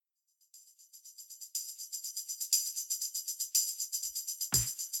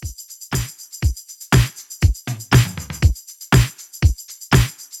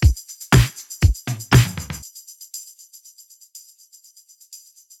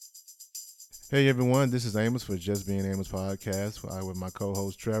Hey everyone, this is Amos for Just Being Amos podcast. I with my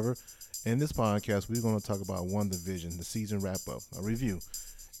co-host Trevor. In this podcast, we're going to talk about WandaVision, the season wrap up, a review,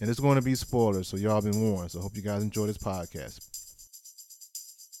 and it's going to be spoilers, so y'all been warned. So I hope you guys enjoy this podcast.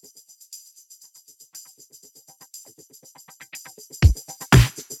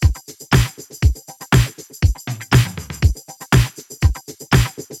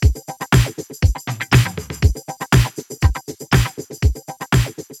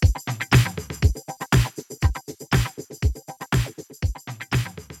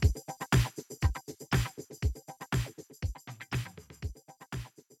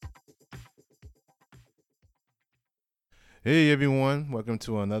 Hey everyone, welcome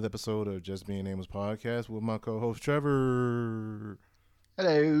to another episode of Just Being Amos podcast with my co-host Trevor.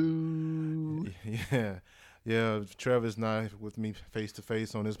 Hello. Yeah, yeah. Trevor's not with me face to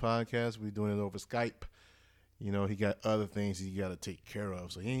face on this podcast. We're doing it over Skype. You know, he got other things he got to take care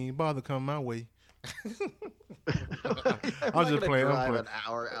of, so he ain't bother coming my way. I'm just playing. I'm Drive playing. an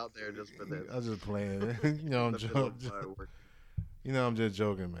hour out there just for this. I was just playing. You know, I'm In the middle of joking. my work. I'm just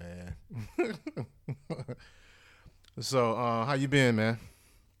joking, man. So, how you been, man?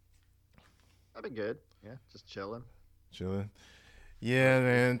 I've been good. Yeah, just chilling. Chilling. Yeah,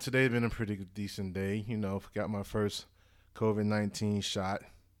 man. Today's been a pretty decent day. Got my first COVID-19 shot,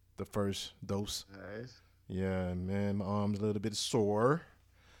 the first dose. Nice. Yeah, man. My arm's a little bit sore.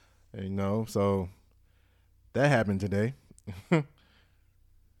 So that happened today. Good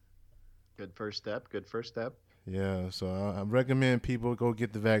first step. Good first step. Yeah, so I recommend people go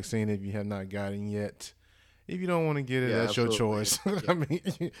get the vaccine if you have not gotten yet. If you don't want to get it, Yeah, that's your absolutely. choice. Yeah. I mean,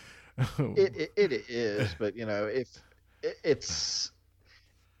 It is, but if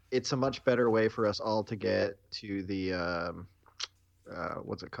it's a much better way for us all to get to the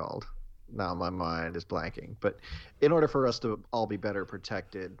what's it called? Now my mind is blanking. But in order for us to all be better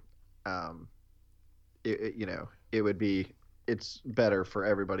protected, um, it would be it's better for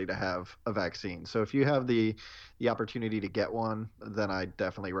everybody to have a vaccine. So if you have the opportunity to get one, then I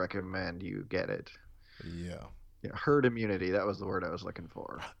definitely recommend you get it. yeah, Herd immunity, that was the word I was looking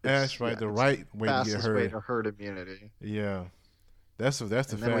for. that's right. The It's right way to get fastest way hurt. to herd immunity. Yeah, that's the And then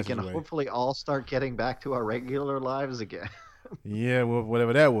we fastest can way. hopefully all start getting back to our regular lives again. Yeah, well,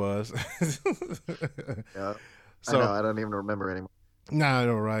 whatever that was. Yeah. I know, So, I don't even remember anymore. nah,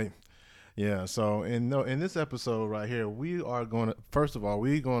 all right. Yeah. So, in this episode right here, we are gonna first of all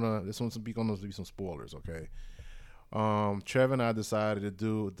this one's gonna be some spoilers, okay? Trevor and I decided to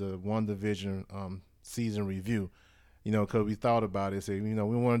do the WandaVision season review. Because we thought about it, say, we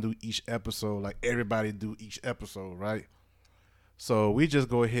want to do each episode like everybody do each episode, right? So we just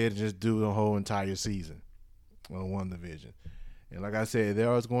go ahead and just do the whole entire season on WandaVision. And like I said, there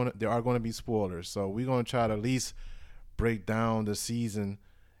are going to be spoilers. So we're going to try to at least break down the season,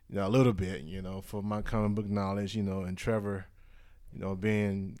 a little bit, for my comic book knowledge, and Trevor,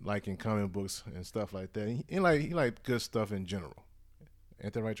 being like in comic books and stuff like that. He like good stuff in general.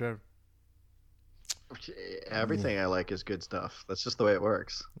 Ain't that right, Trevor? Everything I like is good stuff. That's just the way it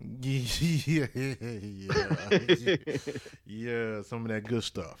works. Yeah, yeah, some of that good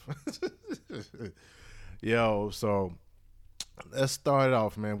stuff. Yo, so let's start it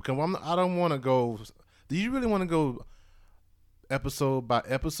off, man. Because I don't want to go. Do you really want to go episode by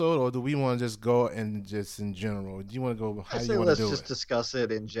episode, or do we want to just go and just in general? Do you want to go? How I do say you want to let's do just it? discuss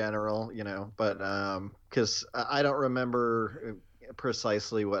it in general, but because I don't remember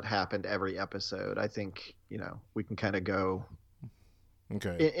precisely what happened every episode. I think we can kind of go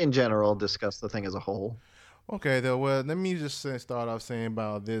Okay. in general, discuss the thing as a whole. Okay, though. Well, let me just start off saying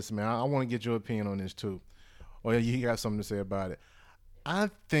about this, man. I want to get your opinion on this too. Or you got something to say about it. I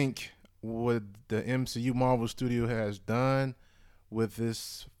think what the MCU Marvel Studio has done with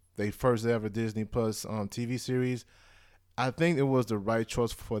this, they first ever Disney Plus TV series, I think it was the right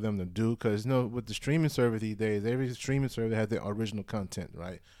choice for them to do because with the streaming service these days, every streaming service has their original content,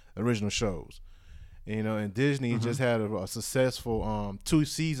 right? Original shows. And Disney just had a successful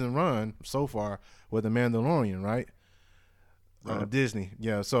 2-season run so far with The Mandalorian, right? Right. Disney,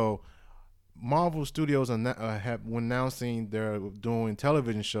 yeah. So Marvel Studios have announcing they're doing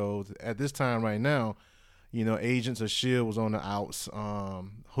television shows at this time right now. Agents of Shield was on the outs.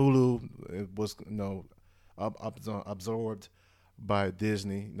 Hulu was absorbed by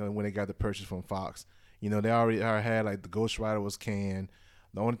Disney. When they got the purchase from Fox. They already had like the Ghost Rider was canned.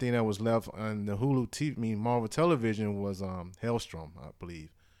 The only thing that was left on the Hulu TV, Marvel Television, was Hellstrom, I believe,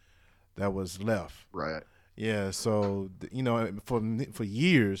 that was left. Right. Yeah, so for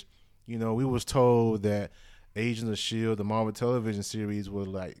years, we was told that Agents of Shield, the Marvel television series, was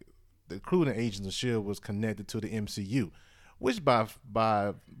like, including Agents of Shield, was connected to the MCU, which by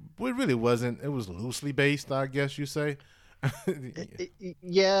it really wasn't. It was loosely based, I guess you say.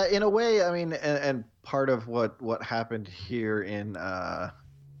 Yeah, in a way. I mean, and part of what happened here in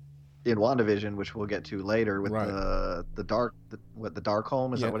WandaVision, which we'll get to later with Right. the dark the dark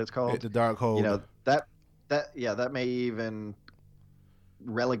home, is that Yeah. what it's called? The Dark You Hold. know, that may even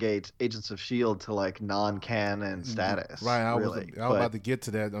relegate Agents of Shield to like non-canon status, Right. really. I was But about to get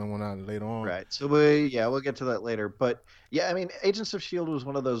to that when I later on. right. So we'll get to that later. But yeah, I mean, Agents of Shield was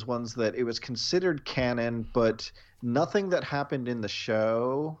one of those ones that it was considered canon, but nothing that happened in the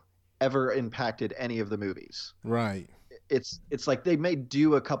show ever impacted any of the movies. Right. It's like they may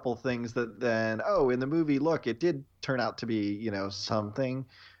do a couple things that then, oh, in the movie, look, it did turn out to be, something,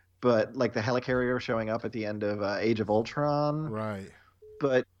 but like the helicarrier showing up at the end of Age of Ultron. Right.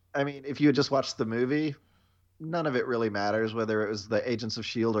 But I mean, if you had just watched the movie, none of it really matters whether it was the Agents of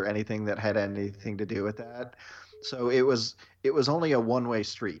Shield or anything that had anything to do with that. So it was only a one-way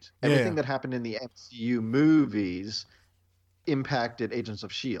street. Yeah. Everything that happened in the MCU movies impacted Agents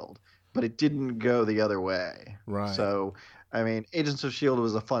of Shield, but it didn't go the other way. Right. So, I mean, Agents of Shield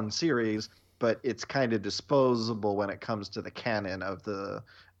was a fun series, but it's kind of disposable when it comes to the canon of the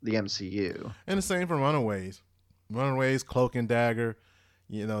MCU. And the same for Runaways. Runaways, Cloak and Dagger.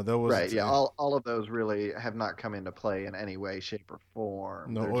 There was Right, yeah, all of those really have not come into play in any way, shape, or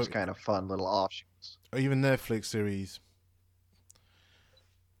form. no, They're just kind of fun little offshoots. or even Netflix series.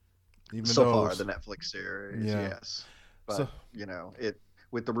 Even So those. far, the Netflix series, Yeah. yes. But, So it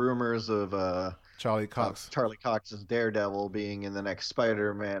with the rumors of Charlie Cox. Charlie Cox's Daredevil being in the next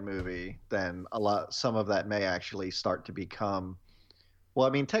Spider-Man movie, then some of that may actually start to become. Well, I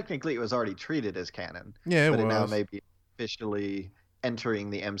mean, technically, it was already treated as canon, Yeah, it but it now was. may be officially entering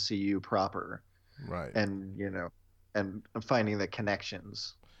the MCU proper, Right. and and finding the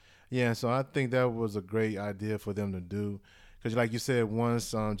connections. Yeah, so I think that was a great idea for them to do, because like you said,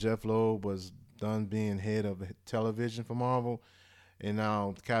 once Jeff Loeb was done being head of television for Marvel, and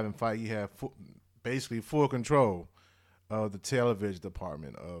now Kevin Feige had basically full control of the television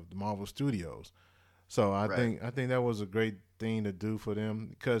department of the Marvel Studios. So Right. I think that was a great thing to do for them,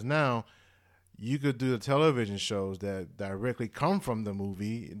 because now you could do the television shows that directly come from the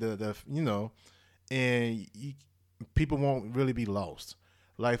movie, and people won't really be lost.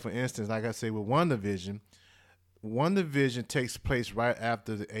 Like for instance, like I say with WandaVision takes place right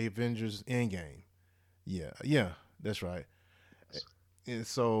after the Avengers Endgame. Yeah, yeah, that's right. Yes. And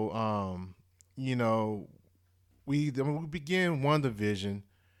so, we begin WandaVision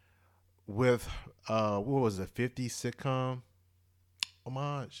with what was it, 50s sitcom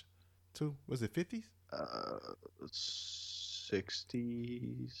homage to, was it 50s?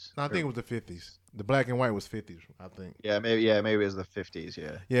 60s. No, I think it was the 50s. The black and white was 50s, I think. Yeah, maybe. Yeah, maybe it was the 50s.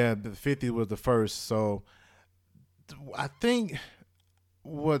 Yeah. Yeah, the 50s was the first. So I think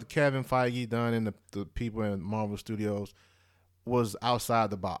what Kevin Feige done and the people in Marvel Studios was outside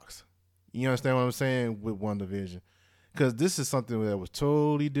the box. You understand what I'm saying with WandaVision? Because this is something that was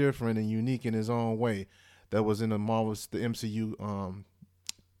totally different and unique in its own way that was in the MCU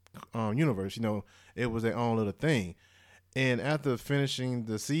universe. It was their own little thing. And after finishing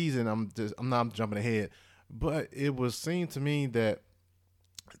the season, I'm not jumping ahead, but it was seen to me that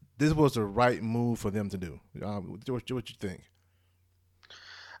this was the right move for them to do. What you think?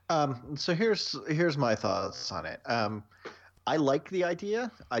 So here's my thoughts on it. I like the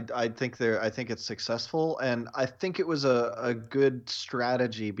idea. I think it's successful, and I think it was a good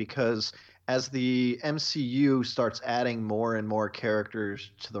strategy because as the MCU starts adding more and more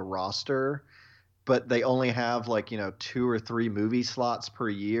characters to the roster, but they only have like 2 or 3 movie slots per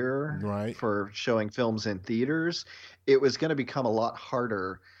year Right. for showing films in theaters, it was going to become a lot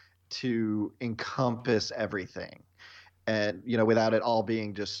harder to encompass everything, and without it all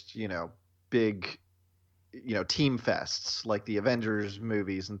being just big team fests like the Avengers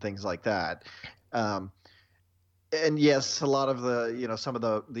movies and things like that. And yes, a lot of some of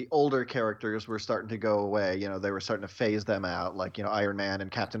the older characters were starting to go away. They were starting to phase them out, like Iron Man and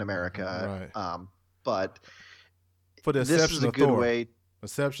Captain America. Right. But For the this is exception a of good Thor. way.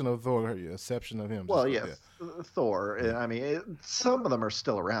 Exception of Thor. Exception of him. Well, Just- yes, Thor. I mean, some of them are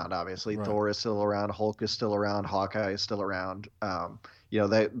still around. Obviously, Right. Thor is still around. Hulk is still around. Hawkeye is still around.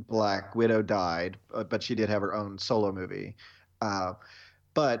 That Black Widow died, but she did have her own solo movie.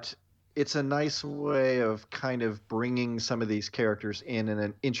 But it's a nice way of kind of bringing some of these characters in and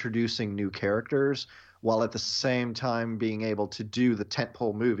then introducing new characters, while at the same time being able to do the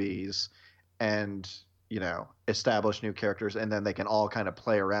tentpole movies and establish new characters, and then they can all kind of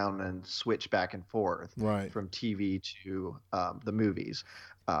play around and switch back and forth Right. from TV to the movies.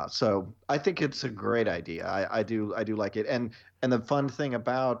 So I think it's a great idea. I do like it. And the fun thing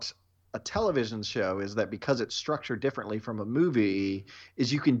about a television show is that because it's structured differently from a movie,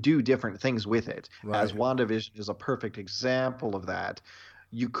 is you can do different things with it. As Right. WandaVision is a perfect example of that.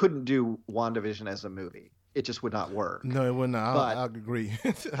 You couldn't do WandaVision as a movie. It just would not work. No, it wouldn't. But I agree.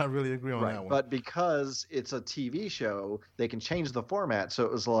 I really agree on Right. that one. But because it's a TV show, they can change the format. So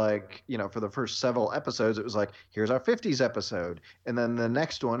it was like, for the first several episodes, it was like, here's our 50s episode. And then the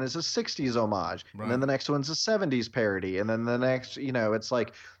next one is a 60s homage. And then Right. the next one's a 70s parody. And then the next, it's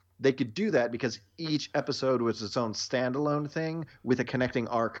like they could do that because each episode was its own standalone thing with a connecting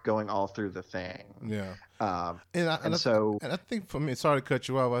arc going all through the thing. Yeah. Um, And I, and and I, so, and I think for me, sorry to cut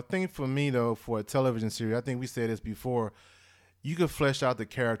you off. I think for me though, for a television series, I think we said this before. You could flesh out the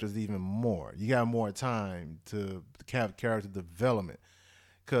characters even more. You got more time to have character development.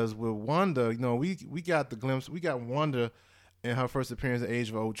 Because with Wanda, we got the glimpse. We got Wanda in her first appearance at Age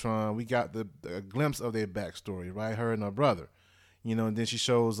of Ultron. We got the glimpse of their backstory, right? Her and her brother. And then she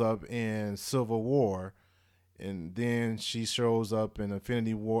shows up in Civil War, and then she shows up in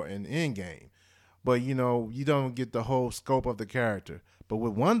Infinity War and Endgame. But you don't get the whole scope of the character. But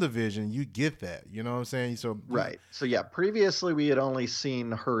with WandaVision, you get that. You know what I'm saying? So right. So, yeah, previously we had only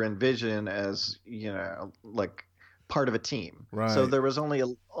seen her and Vision as, like part of a team. So right, there was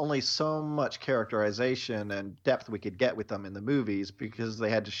only so much characterization and depth we could get with them in the movies because they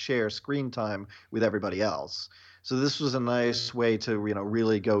had to share screen time with everybody else. So this was a nice way to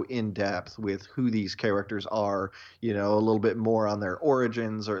really go in depth with who these characters are, a little bit more on their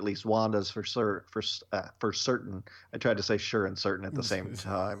origins, or at least Wanda's for certain. I tried to say sure and certain at the same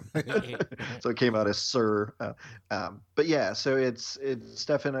time, so it came out as sir. But yeah, so it's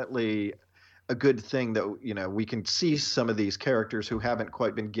definitely a good thing that we can see some of these characters who haven't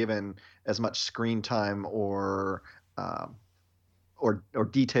quite been given as much screen time or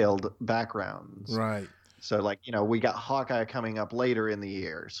detailed backgrounds. right. So like we got Hawkeye coming up later in the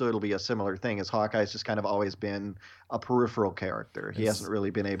year, so it'll be a similar thing. As Hawkeye's just kind of always been a peripheral character. He hasn't really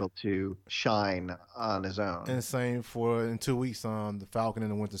been able to shine on his own. And same for in 2 weeks on the Falcon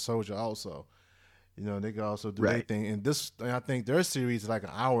and the Winter Soldier also. They can also do their Right. thing. And I think their series is like an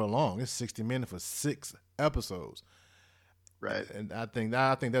hour long. It's 60 minutes for 6 episodes. Right. And I think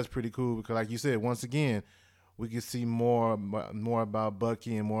that's pretty cool because, like you said, once again, we can see more about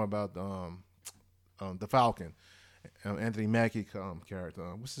Bucky and more about the Falcon, Anthony Mackie character.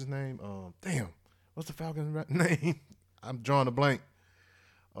 What's his name? What's the Falcon's name? I'm drawing a blank.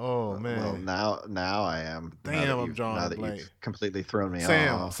 Oh man. Well, now I am. Damn, I'm drawing now a that blank. you've completely thrown me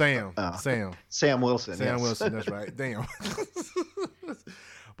Sam, off. Sam, Oh. Sam. Sam Wilson. Sam yes. Wilson, that's right. Damn.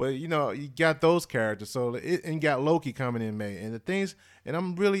 But you got those characters. So and you got Loki coming in May, and the things. And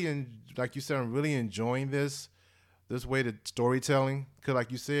I'm really like you said, I'm really enjoying this way to storytelling. Because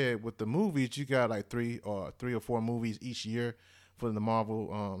like you said, with the movies, you got like three or 4 movies each year for the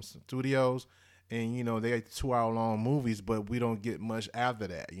Marvel studios, and they are 2-hour long movies, but we don't get much after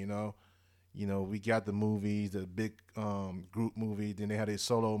that. We got the movies, the big group movie, then they had a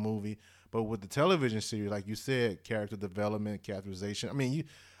solo movie. But with the television series, like you said, character development, characterization. I mean,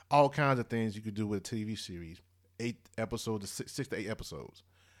 all kinds of things you could do with a TV series. 8 episodes, 6 to 8 episodes.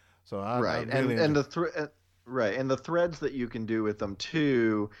 So Right. I really And right, and the threads that you can do with them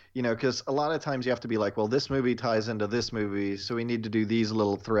too, because a lot of times you have to be like, well, this movie ties into this movie, so we need to do these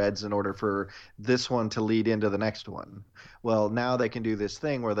little threads in order for this one to lead into the next one. Well, now they can do this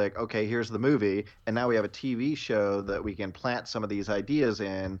thing where they're like, okay, here's the movie, and now we have a TV show that we can plant some of these ideas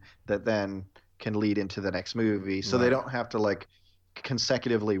in that then can lead into the next movie. So they Right. don't have to like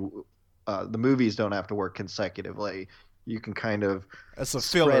consecutively. The movies don't have to work consecutively. You can kind of That's a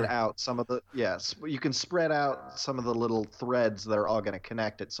spread filler. out some of the you can spread out some of the little threads that are all going to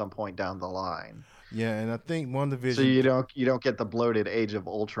connect at some point down the line. Yeah, and I think WandaVision. So you don't get the bloated Age of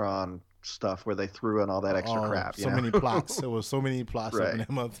Ultron stuff where they threw in all that extra crap. So many plots. There was so many plots up in Right. that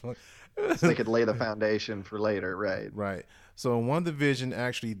motherfucker. So they could lay the foundation for later, right? Right. So WandaVision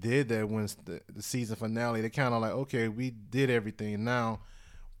actually did that when the season finale. They kind of like, okay, we did everything. Now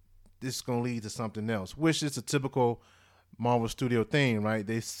this is going to lead to something else, which is a typical Marvel Studio thing, right?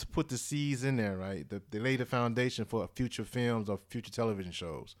 They put the seeds in there, right? They lay the foundation for future films or future television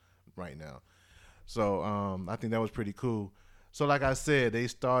shows right now. So I think that was pretty cool. So like I said, they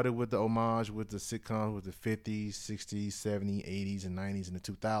started with the homage with the sitcoms with the 50s, 60s, 70s, 80s, and 90s, and the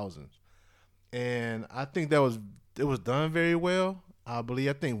 2000s. And I think it was done very well. I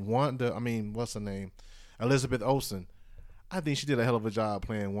think what's her name? Elizabeth Olsen. I think she did a hell of a job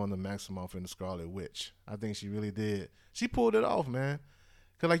playing Wanda Maximoff in the Scarlet Witch. I think she really did. She pulled it off, man.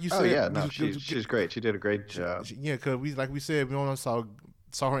 Cause like you said, Oh yeah, no, she's great. She did a great job. Cause we said we only saw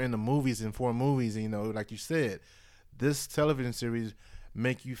saw her in the movies, in 4 movies, and, you know, like you said, this television series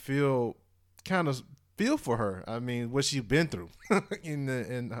make you feel kind of feel for her. I mean, what she's been through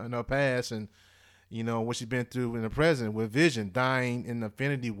in her past, and you know what she's been through in the present with Vision dying in the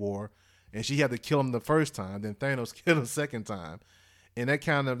Infinity War, and she had to kill him the first time, then Thanos killed him the second time, and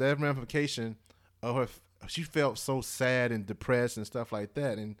that ramification of her, she felt so sad and depressed and stuff like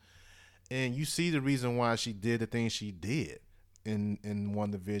that, and you see the reason why she did the things she did in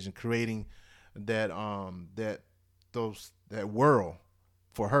WandaVision, creating that that world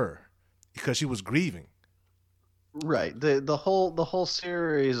for her because she was grieving. Right. The whole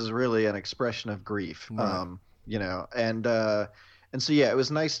series is really an expression of grief. Right. You know, and so yeah, it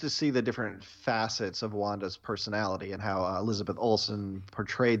was nice to see the different facets of Wanda's personality and how Elizabeth Olsen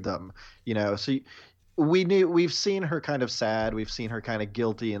portrayed them. You know, so we've seen her kind of sad, we've seen her kind of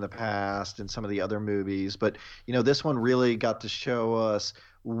guilty in the past in some of the other movies, but you know, this one really got to show us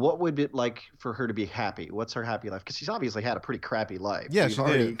what would it like for her to be happy. What's her happy life? Because she's obviously had a pretty crappy life. Yeah, she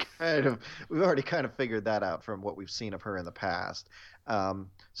did. We've already kind of figured that out from what we've seen of her in the past. So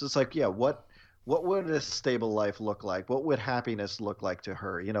it's like, yeah, what would a stable life look like? What would happiness look like to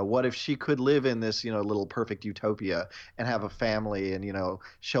her? You know, what if she could live in this, you know, little perfect utopia and have a family and, you know,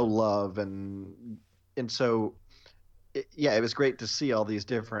 show love and so yeah, it was great to see all these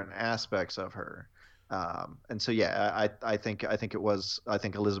different aspects of her. And so yeah, I think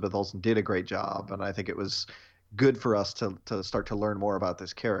Elizabeth Olsen did a great job, and I think it was good for us to start to learn more about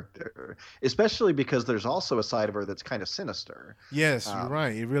this character, especially because there's also a side of her that's kind of sinister. Yes, you're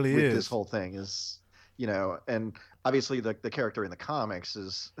right. It really with is. This whole thing is, you know, and obviously the character in the comics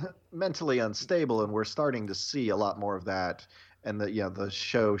is mentally unstable, and we're starting to see a lot more of that, and the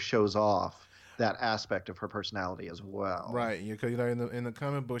show shows off that aspect of her personality as well. Right, because you know in the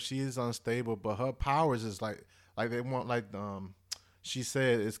comic book she is unstable, but her powers is like they want she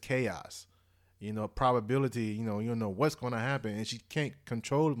said it's chaos. You know, probability. You don't know what's going to happen, and she can't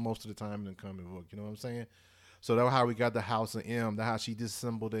control it most of the time in the comic book. You know what I'm saying? So that's how we got the House of M. That's how she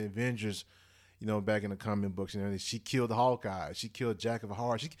disassembled the Avengers. You know, back in the comic books, you know, she killed Hawkeye. She killed Jack of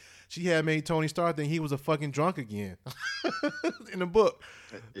Hearts. She had made Tony Stark think he was a fucking drunk again in the book.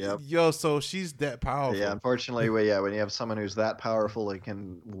 Yep. Yo, so she's that powerful. Yeah, unfortunately, when you have someone who's that powerful, it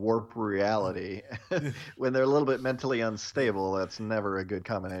can warp reality. When they're a little bit mentally unstable, that's never a good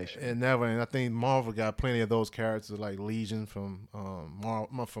combination. And I think Marvel got plenty of those characters like Legion from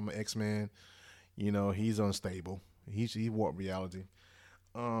X-Men. You know, he's unstable. He warped reality.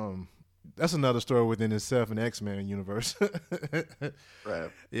 That's another story within itself in the X-Men universe. Right.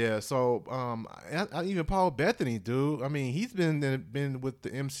 Yeah. So, even Paul Bettany, dude. I mean, he's been with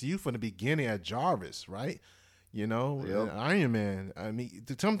the MCU from the beginning at Jarvis, right? You know, yep. Iron Man. I mean,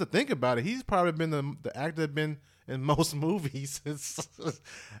 to come to think about it, he's probably been the actor that been in most movies since,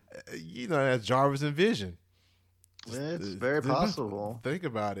 you know, as Jarvis and Vision. It's very possible. Think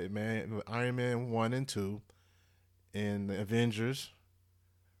about it, man. Iron Man 1 and 2, and the Avengers.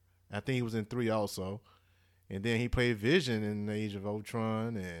 I think he was in 3 also. And then he played Vision in the Age of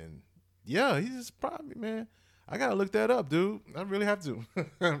Ultron. And yeah, he's probably, man, I got to look that up, dude. I really have to.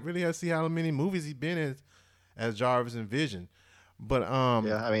 I really have to see how many movies he's been in as Jarvis and Vision. But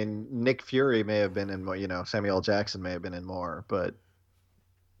yeah, I mean, Nick Fury may have been in more, you know, Samuel L. Jackson may have been in more, but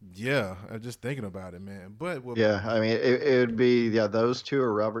yeah, I'm just thinking about it, man. But yeah, I mean, it would be, yeah, those two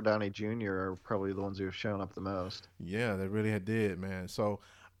or Robert Downey Jr. are probably the ones who have shown up the most. Yeah, they really did, man. So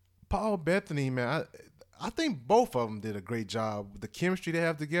Paul Bettany, man, I think both of them did a great job. The chemistry they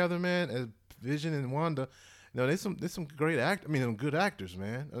have together, man, as Vision and Wanda. You know, there's some great good actors,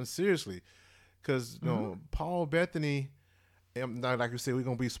 man. Seriously, because you know Paul Bettany. Like you said, we're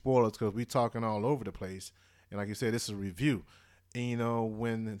gonna be spoilers because we're talking all over the place. And like you said, this is a review. And you know,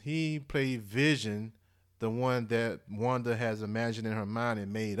 when he played Vision, the one that Wanda has imagined in her mind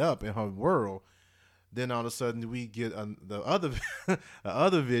and made up in her world. Then all of a sudden we get the other the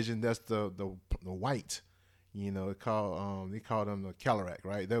other Vision. That's the white, you know. They call them the Cataract,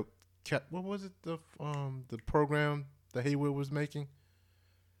 right? What was it the program that Haywood was making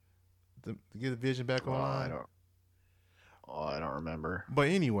to get the Vision back online? I don't remember. But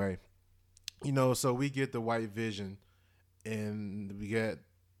anyway, you know, so we get the white Vision, and we get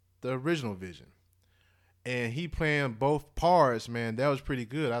the original Vision. And he playing both parts, man. That was pretty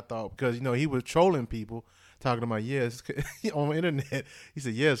good, I thought, because you know he was trolling people, talking about on the internet. He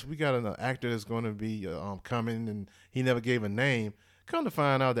said, "Yes, we got an actor that's going to be coming," and he never gave a name. Come to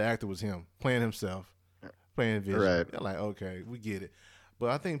find out, the actor was him playing himself, playing Vision. Right. They're like, okay, we get it. But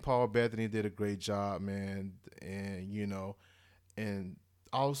I think Paul Bettany did a great job, man. And you know, and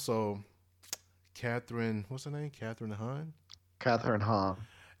also Catherine, what's her name? Catherine Hahn. Catherine Hahn.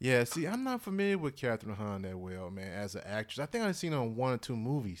 Yeah, see, I'm not familiar with Catherine Hahn that well, man, as an actress. I think I've seen her on one or two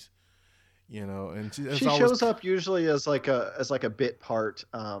movies, and it's She always. shows up usually as like a bit part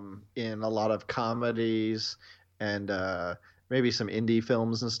in a lot of comedies and maybe some indie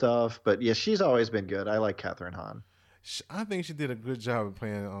films and stuff. But yeah, she's always been good. I like Catherine Hahn. I think she did a good job of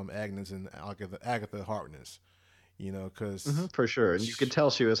playing Agnes and Agatha Harkness, because. For sure, and you could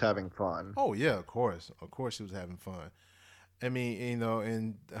tell she was having fun. Oh yeah, of course, she was having fun. I mean, in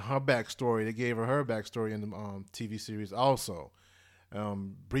her backstory, they gave her backstory in the TV series also,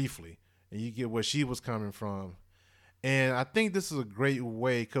 briefly, and you get where she was coming from. And I think this is a great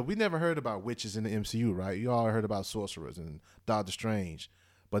way because we never heard about witches in the MCU, right? You all heard about sorcerers and Doctor Strange,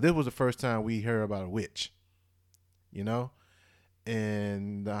 but this was the first time we heard about a witch, you know,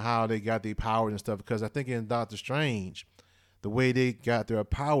 and how they got their powers and stuff. Because I think in Doctor Strange, the way they got their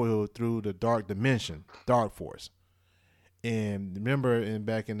power through the dark dimension, Dark Force. And remember,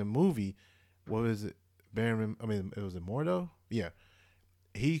 back in the movie, what was it? Baron, I mean, it was it Mordo? Yeah,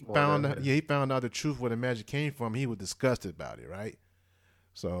 he found out the truth where the magic came from. He was disgusted about it, right?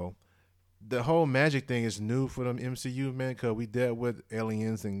 So the whole magic thing is new for them MCU, man, because we dealt with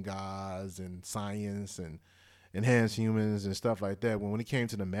aliens and gods and science and enhanced humans and stuff like that. When it came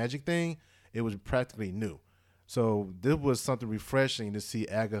to the magic thing, it was practically new. So this was something refreshing to see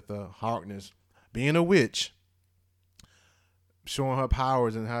Agatha Harkness being a witch, showing her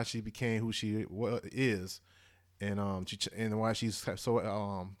powers and how she became who she is, and and why she's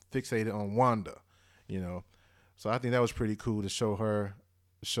so fixated on Wanda, So I think that was pretty cool to show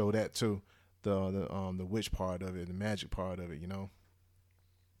that too, the witch part of it, the magic part of it.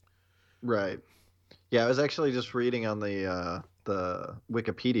 Right. Yeah, I was actually just reading on the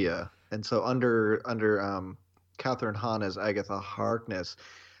Wikipedia, and so under Catherine Hahn as Agatha Harkness,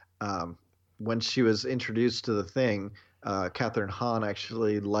 when she was introduced to the Thing, Catherine Hahn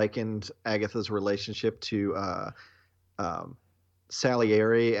actually likened Agatha's relationship to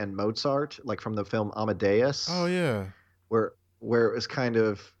Salieri and Mozart, like from the film Amadeus. Oh yeah, where it was kind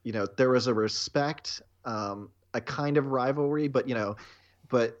of, there was a respect, a kind of rivalry, but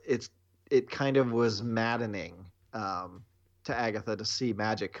it kind of was maddening to Agatha to see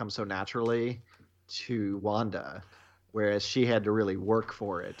magic come so naturally to Wanda, whereas she had to really work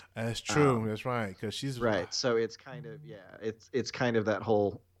for it. That's true. That's right, because she's right. So it's kind of it's kind of that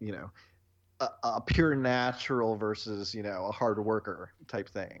whole a pure natural versus a hard worker type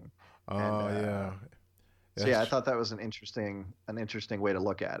thing. Oh yeah. So yeah, I thought that was an interesting way to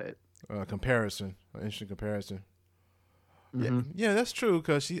look at it. Comparison, an interesting comparison. Mm-hmm. Yeah, that's true.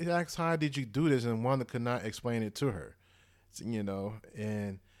 Because she asked, "How did you do this?" and Wanda could not explain it to her.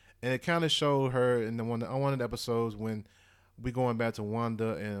 And it kind of showed her in one of the episodes when we going back to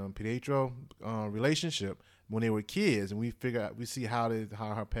Wanda and Pietro relationship when they were kids, and we see how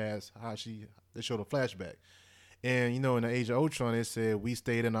her past, they showed a flashback. And in the Age of Ultron, they said we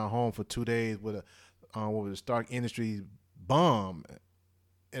stayed in our home for 2 days with a Stark Industries bomb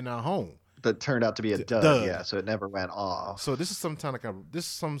in our home that turned out to be a dud. Yeah, so it never went off. So this is some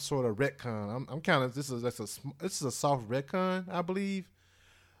sort of retcon. I'm kind of this is a soft retcon, I believe.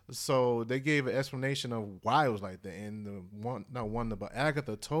 So they gave an explanation of why it was like that, and but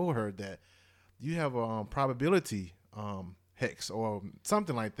Agatha told her that you have a probability hex or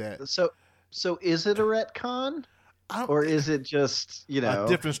something like that. So is it a retcon? Or is it just a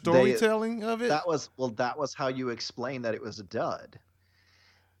different storytelling of it? That was how you explain that it was a dud.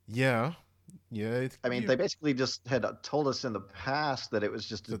 Yeah. I mean, they basically just had told us in the past that it was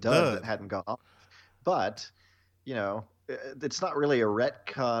just a dud that hadn't gone off. But it's not really a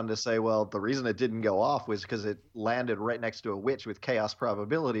retcon to say, well, the reason it didn't go off was because it landed right next to a witch with chaos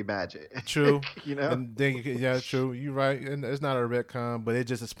probability magic. True. And true. You're right. And it's not a retcon, but it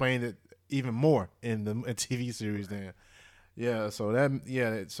just explained it even more in the TV series then. Yeah, so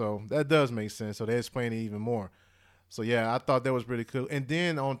that does make sense. So they explain it even more. So yeah, I thought that was pretty cool. And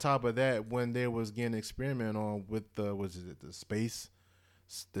then on top of that, when they was getting experiment on with the space,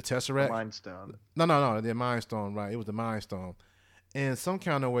 the Tesseract, the Mind Stone. No, the Mind Stone, right? It was the Mind Stone. And some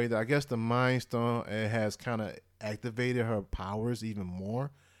kind of way that I guess the Mind Stone has kind of activated her powers even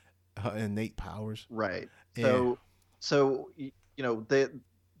more, her innate powers. Right. And so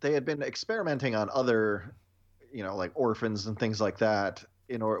they had been experimenting on other, like orphans and things like that,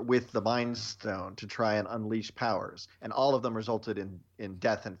 with the Mind Stone to try and unleash powers, and all of them resulted in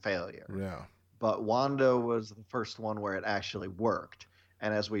death and failure. Yeah. But Wanda was the first one where it actually worked,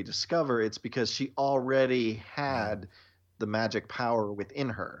 and as we discover, it's because she already had the magic power within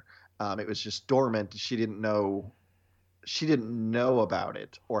her. It was just dormant. She didn't know she didn't know about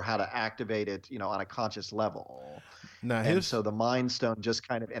it or how to activate it, on a conscious level. Now And here's so the Mind Stone just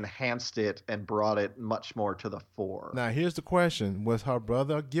kind of enhanced it and brought it much more to the fore. now here's the question: was her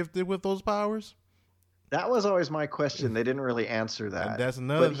brother gifted with those powers? That was always my question. They didn't really answer And that. that's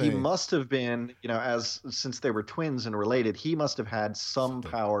another But he thing. must have been, as since they were twins and related, he must have had some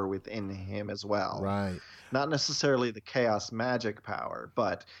Something. power within him as well. Right. Not necessarily the chaos magic power,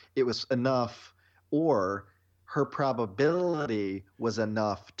 but it was enough, or her probability was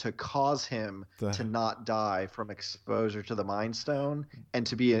enough to cause him The, to not die from exposure to the Mind Stone and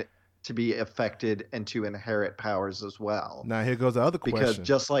to be affected and to inherit powers as well. now here goes the other Because question.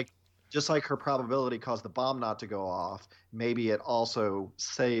 just like her probability caused the bomb not to go off, maybe it also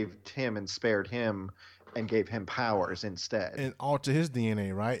saved him and spared him and gave him powers instead. And alter his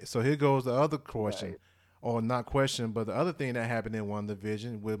DNA, right? So here goes the other question, Right. or not question, but the other thing that happened in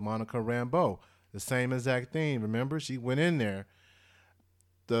WandaVision with Monica Rambeau. The same exact thing. Remember, she went in there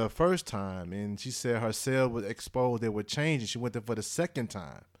the first time and she said her cell was exposed, it would change, and she went there for the second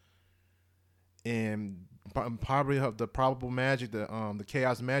time. And probably the probable magic, the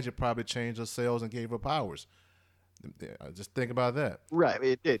chaos magic probably changed her cells and gave her powers. Just think about that. Right,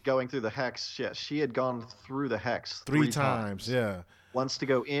 it did. Going through the hex, yes, she had gone through the hex Three three times, times. yeah. Once to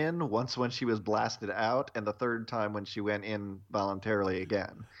go in, once when she was blasted out, and the third time when she went in voluntarily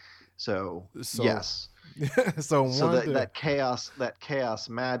again. So So, yes, so so that Wanda, that chaos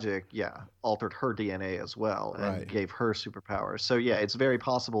magic, yeah, altered her DNA as well and right, gave her superpowers. So yeah, it's very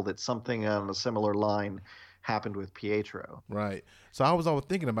possible that something on a similar line happened with Pietro. right. So I was always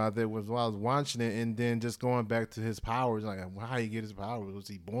thinking about that while I was watching it, and then just going back to his powers, like how he get his powers? Was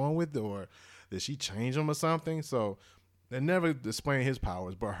he born with it, or did she change him or something? So they never explain his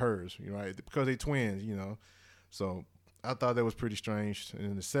powers, but hers, right? Because they twins. So I thought that was pretty strange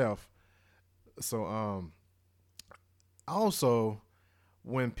in itself. So also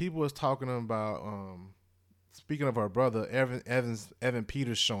when people was talking about speaking of our brother Evan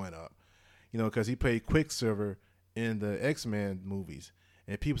Peters showing up, because he played Quicksilver in the X-Men movies,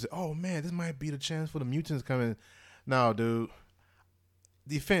 and people say, "Oh man, this might be the chance for the mutants coming." No, dude,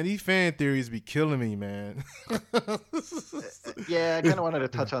 these fan theories be killing me, man. Yeah, I kind of wanted to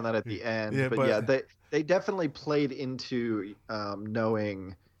touch on that at the end, Yeah, but yeah, but they definitely played into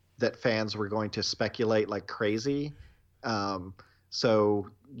knowing that fans were going to speculate like crazy. Um, so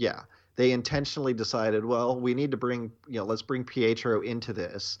yeah, they intentionally decided, well, we need to let's bring Pietro into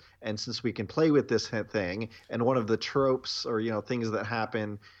this, and since we can play with this thing, and one of the tropes or things that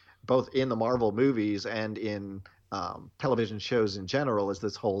happen both in the Marvel movies and in television shows in general is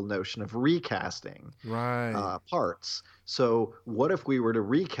this whole notion of recasting right, parts. So, what if we were to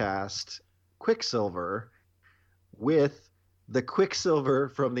recast Quicksilver with the Quicksilver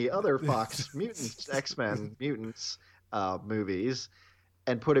from the other Fox Mutants, X-Men Mutants movies,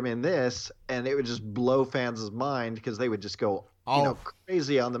 and put him in this, and it would just blow fans' mind because they would just go, all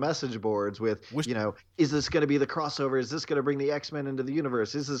crazy on the message boards with, which is this going to be the crossover? Is this going to bring the X-Men into the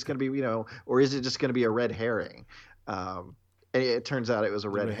universe? Is this going to be, or is it just going to be a red herring? And it turns out it was a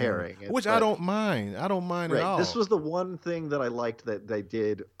red herring. which I But don't mind. I don't mind at right, this all. was the one thing that I liked that they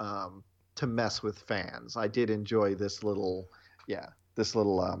did to mess with fans. I did enjoy this little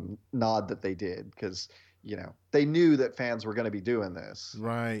nod that they did because they knew that fans were going to be doing this.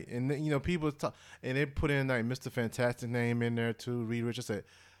 Right, and then, people talk, and they put in like Mr. Fantastic name in there too. Reed Richards said,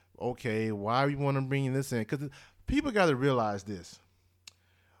 "Okay, why we want to bring this in?" Because people got to realize this: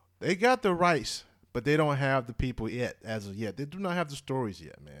 they got the rights, but they don't have the people yet. As of yet, they do not have the stories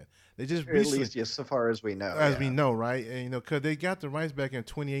yet, man. They just Or at recently, least, yes, so far as we know. as we Yeah. know, right? And because they got the rights back in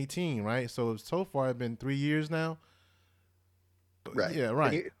 2018, right? So far, it's been 3 years now. Right. Yeah, And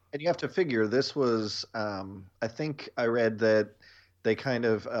right. you have to figure this was, I think I read that they kind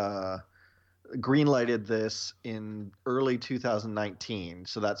of greenlighted this in early 2019.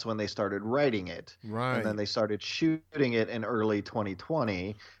 So that's when they started writing it. And then Right. they started shooting it in early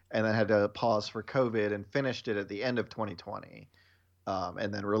 2020 and then had to pause for COVID and finished it at the end of 2020.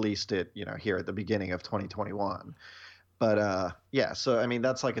 And then released it, here at the beginning of 2021. But yeah, so I mean,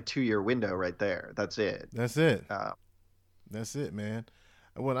 that's like a 2-year window right there. That's it. That's it. Uh, That's it, man.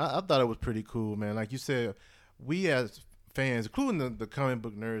 Well, I thought it was pretty cool, man. Like you said, we as fans, including the comic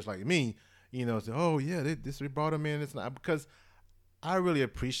book nerds like me, say, "Oh yeah, they brought him in." It's not because I really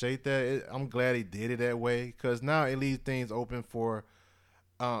appreciate that. I'm glad he did it that way because now it leaves things open for,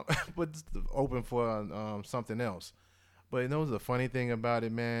 but open for something else. But the funny thing about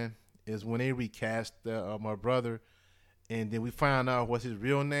it, man, is when they recast my brother, and then we found out what his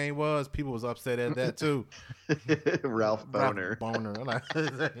real name was. People was upset at that too. Ralph Ralph Boner. Boner. I'm like,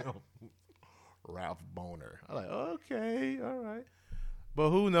 Ralph Boner. I'm like, okay, all right. But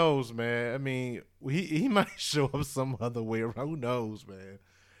who knows, man? I mean, he might show up some other way around. Who knows, man?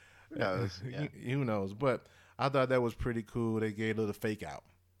 Who knows? Yeah. Who knows? But I thought that was pretty cool. They gave a little fake out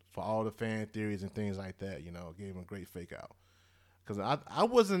for all the fan theories and things like that. Gave him a great fake out. Because I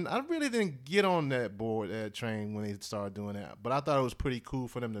really didn't get on that train when they started doing that. But I thought it was pretty cool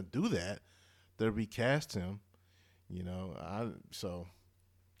for them to do that, to recast him. So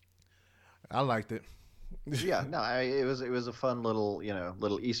I liked it. Yeah, no, it was a fun little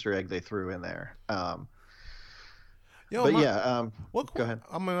Easter egg they threw in there. Go ahead.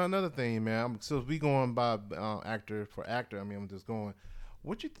 I mean, another thing, man. So we going by actor for actor. I mean, I'm just going.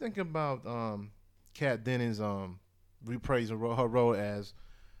 What you think about Kat Dennings reprising her role as,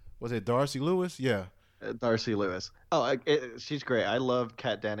 was it Darcy Lewis? Yeah. Darcy Lewis. Oh, she's great. I loved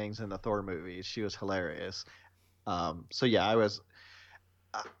Kat Dennings in the Thor movies. She was hilarious. So yeah,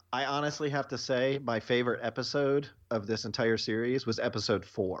 I honestly have to say my favorite episode of this entire series was episode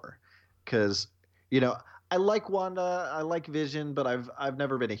 4, because I like Wanda, I like Vision, but I've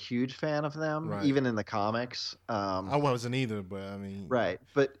never been a huge fan of them, right. Even in the comics. I wasn't either, but I mean, right.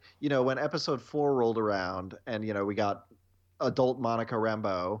 But when episode 4 rolled around, and we got adult Monica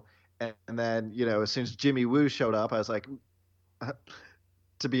Rambeau, and then as soon as Jimmy Woo showed up, I was like,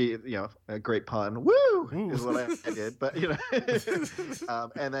 to be a great pun, woo is what I did. But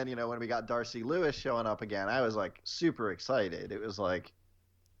and then when we got Darcy Lewis showing up again, I was like super excited. It was like,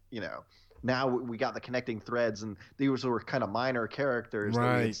 now we got the connecting threads, and these were kind of minor characters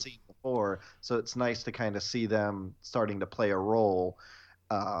that we had seen before, so it's nice to kind of see them starting to play a role.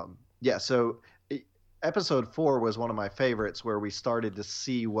 So episode 4 was one of my favorites, where we started to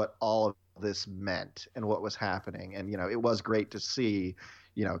see what all of this meant and what was happening, and it was great to see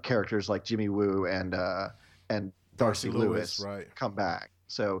characters like Jimmy Woo and Darcy Lewis come back.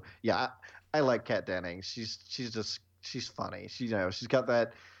 So yeah, I like Kat Dennings. She's funny. She's got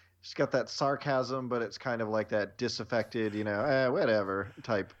that sarcasm, but it's kind of like that disaffected, whatever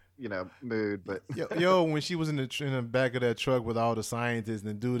type, mood. But when she was in the back of that truck with all the scientists, and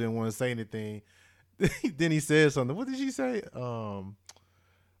the dude didn't want to say anything, then he said something. What did she say?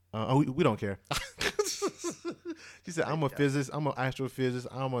 We don't care. She said, "I'm a physicist. I'm an astrophysicist.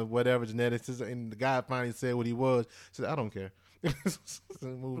 I'm a whatever geneticist." And the guy finally said what he was. She said, "I don't care."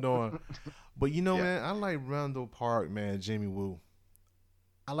 Moved on. But man, I like Randall Park, man. Jimmy Woo.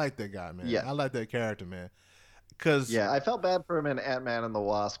 I like that guy, man. Yeah. I like that character, man. Cause I felt bad for him in Ant-Man and the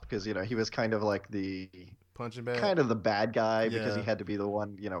Wasp, because he was kind of like the punching bag, kind of the bad guy, because he had to be the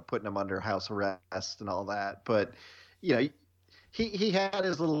one putting him under house arrest and all that. But he had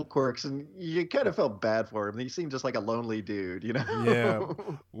his little quirks, and you kind of felt bad for him. He seemed just like a lonely dude, Yeah.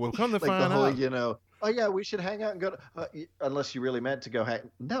 Well, come to like find the whole, out, oh yeah, we should hang out and go to, unless you really meant to go hang.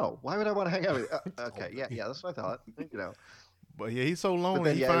 No, why would I want to hang out with you? Okay, yeah, that's what I thought. But yeah, he's so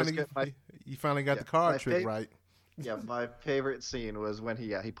lonely. He finally got the card trick right. Yeah, my favorite scene was when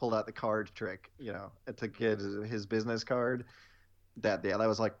he pulled out the card trick, to get his business card. That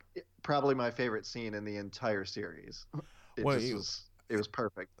was like probably my favorite scene in the entire series. It was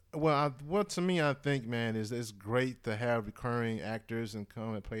perfect. Well, to me, I think, man, is it's great to have recurring actors and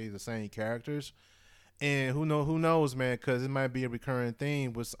come and play the same characters. And who knows, man, because it might be a recurring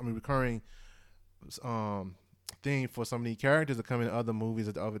theme recurring thing for some of these characters to come in other movies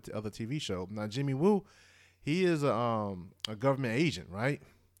or other TV shows. Now, Jimmy Woo, he is a government agent, right?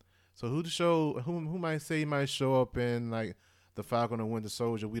 So who might say he might show up in like the Falcon and Winter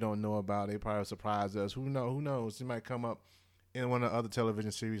Soldier? We don't know about. They probably surprise us. Who knows? He might come up in one of the other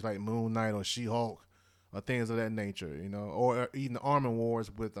television series like Moon Knight or She-Hulk or things of that nature, or even the Armor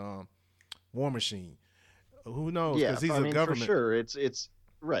Wars with War Machine. Who knows? Yeah, he's a government. For sure. It's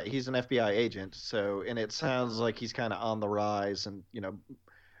right. He's an FBI agent. So, and it sounds like he's kind of on the rise and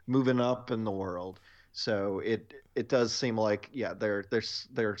moving up in the world. So it does seem like they're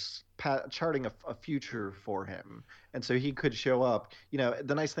charting a future for him, and so he could show up.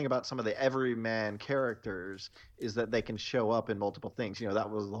 The nice thing about some of the everyman characters is that they can show up in multiple things. That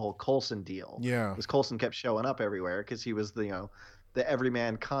was the whole Coulson deal. Yeah, because Coulson kept showing up everywhere because he was the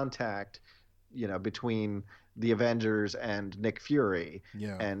everyman contact, between the Avengers and Nick Fury.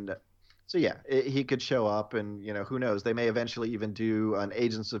 Yeah, and so he could show up, and who knows? They may eventually even do an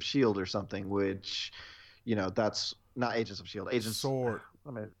Agents of Shield or something, which, that's not Agents of Shield. Agents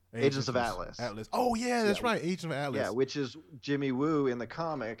of Atlas. Atlas. Oh yeah, that's right. Agents of Atlas. Yeah, which is Jimmy Woo in the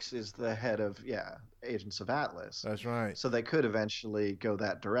comics is the head of Agents of Atlas. That's right. So they could eventually go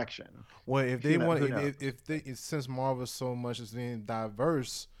that direction. Well, if they want, since Marvel so much is being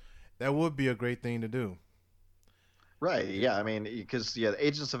diverse, that would be a great thing to do. Right. Yeah. I mean, because yeah, the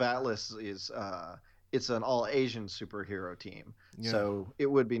Agents of Atlas is it's an all Asian superhero team. Yeah, So it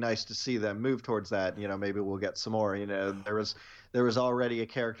would be nice to see them move towards that. Maybe we'll get some more. There was already a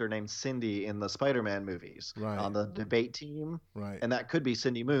character named Cindy in the Spider-Man movies right, on the debate team, right. and that could be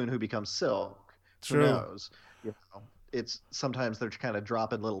Cindy Moon who becomes Silk. Who True. knows? You know, it's sometimes they're kind of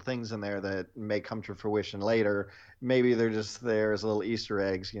dropping little things in there that may come to fruition later. Maybe they're just there as little Easter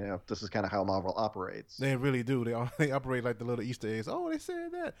eggs. This is kind of how Marvel operates. They really do. They operate like the little Easter eggs. Oh, they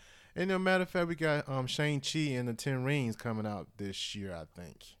said that. And no matter of fact, we got Shang-Chi and the Ten Rings coming out this year, I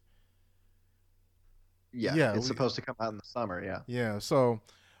think. Yeah, Yeah, it's supposed to come out in the summer. Yeah. yeah. So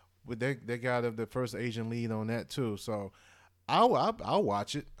they got the first Asian lead on that too. So I'll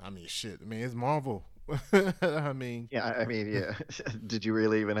watch it. I mean, shit. I mean, it's Marvel. I mean, Yeah, I mean, yeah. Did you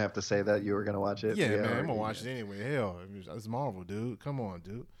really even have to say that you were gonna watch it? yeah, Yeah, man. or I'm gonna watch it anyway. Hell, I mean, it's Marvel, dude. Come on,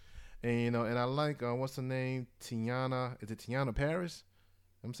 dude. And and I like what's the name? Tiana. Is it Tiana Paris?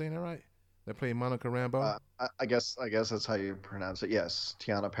 I'm saying that right? That played Monica Rambeau. I guess that's how you pronounce it. Yes,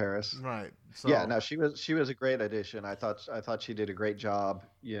 Tiana Paris. Right. Yeah, So no, she was a great addition. I thought she did a great job.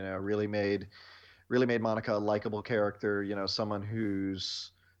 Really made Monica a likable character. Someone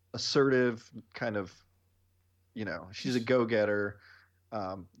who's assertive, kind of. She's a go-getter.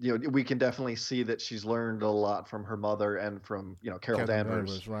 We can definitely see that she's learned a lot from her mother and from Carol Captain Danvers,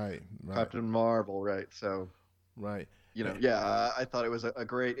 Danvers, right, right, Captain Marvel, right? So right. yeah, I thought it was a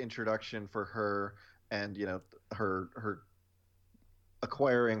great introduction for her, and her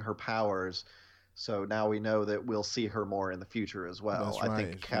acquiring her powers. So now we know that we'll see her more in the future as well. That's I right.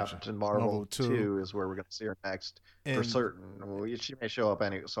 think Future. Captain Marvel Marvel 2. 2 is where we're going to see her next for And certain. Well, she may show up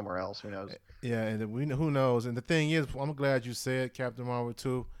somewhere else. Who knows? yeah, and who knows? And the thing is, I'm glad you said Captain Marvel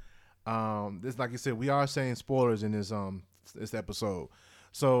 2. This, like you said, we are saying spoilers in this episode.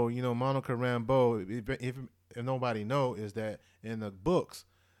 So Monica Rambeau, if nobody know, is that in the books,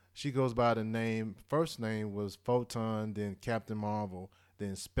 she goes by the name. First name was Photon, then Captain Marvel,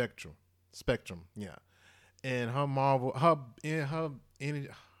 then Spectrum. Spectrum, yeah. And her Marvel, her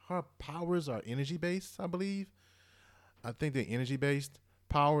powers are energy based, I believe. I think they're energy based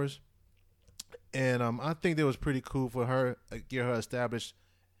powers, and I think that was pretty cool for her get her established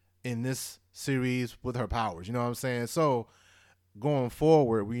in this series with her powers. You know what I'm saying? So going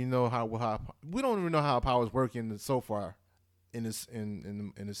forward, we know how we don't even know how powers work so far in this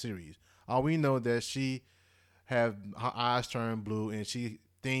in the series. All we know that she have her eyes turn blue and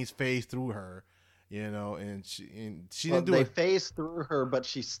things phase through her, and she Well, didn't do they it. phase through her, but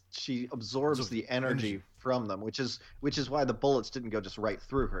she absorbs So the energy energy, from them, which is why the bullets didn't go just right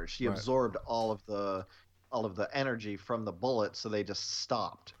through her. She right, absorbed all of the energy from the bullets, so they just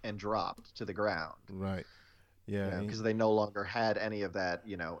stopped and dropped to the ground. right, yeah, Because they no longer had any of that,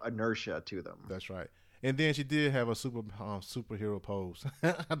 inertia to them. that's right. And then she did have a superhero pose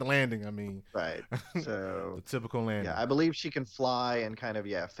at the landing. I mean, Right. the So typical landing. yeah, I believe she can fly and kind of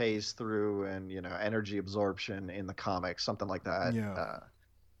phase through and energy absorption in the comics, something like that. Yeah,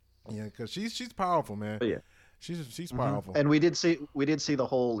 yeah, because she's powerful, man. But yeah. She's powerful. And we did see the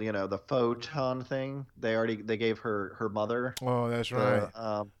whole the photon thing. They gave her mother Oh, that's right.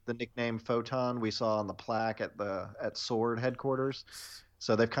 the nickname Photon. We saw on the plaque at Sword headquarters.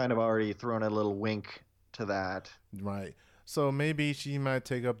 So they've kind of already thrown a little wink to that. Right. So maybe she might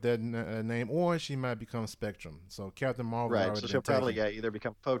take up that name, or she might become Spectrum. So Captain Marvel Right. already So she'll been probably taken. either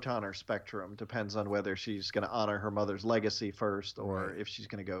become Photon or Spectrum. Depends on whether she's going to honor her mother's legacy first, or Right. if she's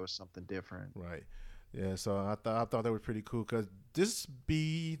going to go with something different. Right. Yeah. So I thought that was pretty cool because this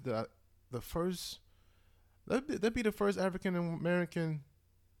be the first that'd be the first African American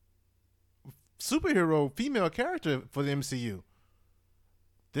superhero female character for the MCU.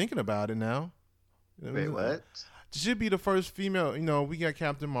 Thinking about it now, Wait, what? should be the first female. We got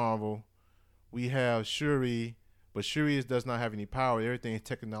Captain Marvel, we have Shuri, but Shuri does not have any power. Everything is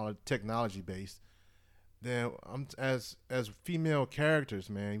technology based. Then as female characters,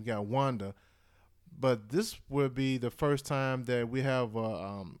 man, you got Wanda, but this would be the first time that we have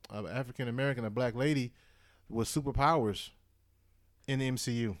an African American, a black lady, with superpowers in the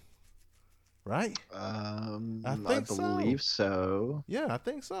MCU, right? I I think so. believe so. Yeah, I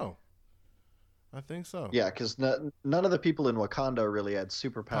think so. I think so. Yeah, because none of the people in Wakanda really had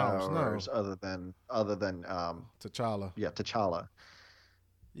Powers, no. superpowers other than T'Challa. yeah, T'Challa.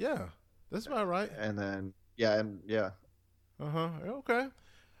 Yeah, that's about right. And then yeah. Okay.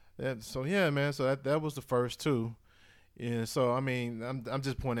 So yeah, man. So that was the first two. Yeah. So I mean, I'm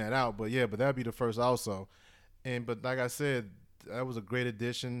just pointing that out. But yeah, but that'd be the first also. But like I said, that was a great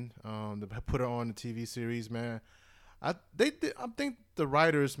addition. To put her on the TV series, man. I think the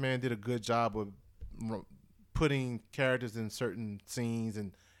writers, man, did a good job of putting characters in certain scenes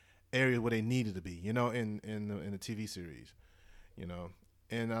and areas where they needed to be, you know, in the TV series, you know.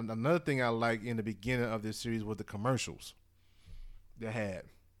 And another thing I like in the beginning of this series was the commercials they had.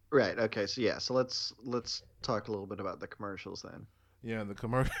 Right. Okay. So yeah. So let's talk a little bit about the commercials then. Yeah, the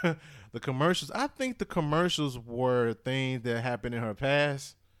commercials. I think the commercials were things that happened in her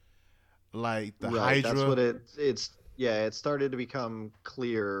past, like the Right. That's Hydra. what it's. Yeah. It started to become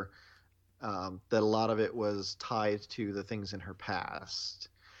clear that a lot of it was tied to the things in her past,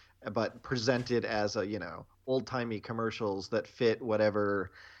 but presented as a old timey commercials that fit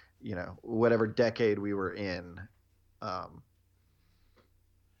whatever whatever decade we were in. Um,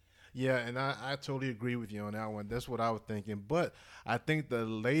 Yeah, and I totally agree with you on that one. That's what I was thinking. But I think the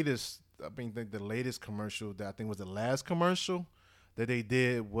latest commercial that I think was the last commercial that they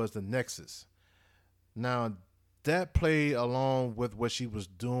did was the Nexus. Now that played along with what she was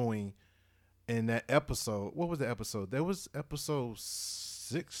doing in that episode. What was the episode? That was episode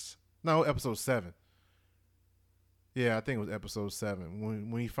 6. No, episode 7. Yeah, I think it was episode 7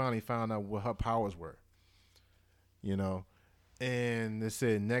 when he finally found out what her powers were. You know, and they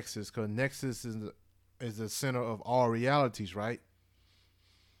said Nexus because Nexus is the center of all realities, right?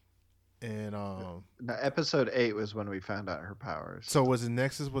 And Now, episode 8 was when we found out her powers. so was it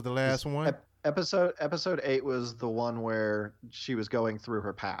Nexus was the last one? Episode 8 was the one where she was going through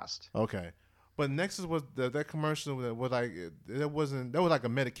her past. Okay, but Nexus was that commercial that was like that wasn't that was like a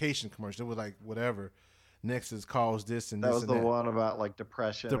medication commercial. It was like whatever Nexus caused this and That this was and the that. one about like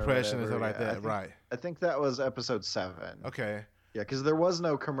depression or Depression and whatever. stuff like Yeah, that, right? I think that was episode 7. Okay, Yeah, because there was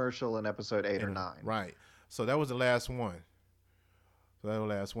no commercial in episode 8 or 9. right. So that was the last one. So that was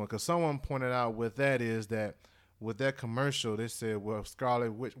the last one because someone pointed out with that is that with that commercial they said well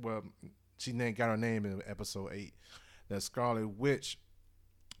Scarlet Witch she got her name in episode 8 that Scarlet Witch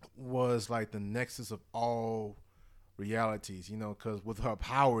was like the nexus of all realities, you know, because with her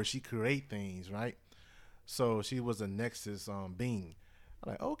power she create things, right? So she was a nexus being.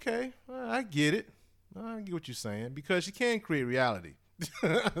 I'm like, okay, I get it. I get what you're saying because she can create reality,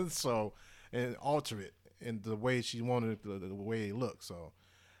 so and alter it in the way she wanted it, the way it looked. So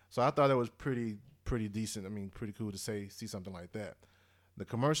I thought that was pretty decent. I mean, pretty cool to see something like that. The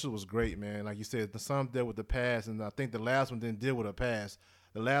commercial was great, man. Like you said, some dealt with the past, and I think the last one didn't deal with the past.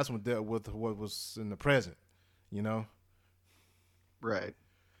 The last one dealt with what was in the present, you know. Right.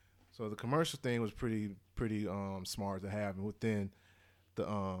 So the commercial thing was pretty smart to have within the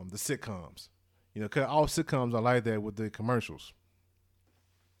sitcoms, you know, cause all sitcoms are like that with the commercials.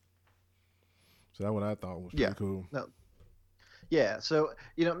 So that's what I thought was pretty cool. No. Yeah. So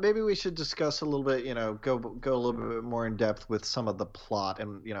maybe we should discuss a little bit. Go a little bit more in depth with some of the plot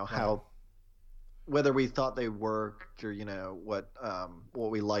and how whether we thought they worked or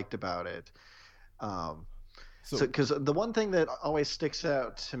what we liked about it. So because the one thing that always sticks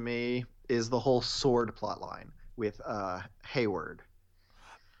out to me is the whole sword plot line with Hayward.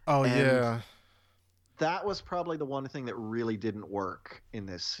 Oh, and yeah. That was probably the one thing that really didn't work in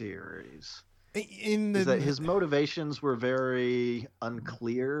this series. Is that his motivations were very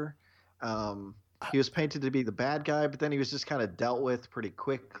unclear. He was painted to be the bad guy, but then he was just kind of dealt with pretty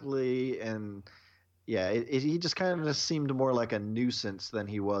quickly, and he just kind of seemed more like a nuisance than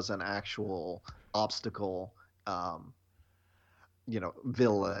he was an actual obstacle,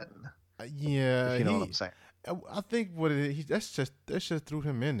 villain. Yeah, if you know what I'm saying. I think that's just threw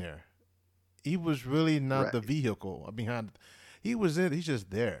him in there. He was really not the vehicle behind. He was in. He's just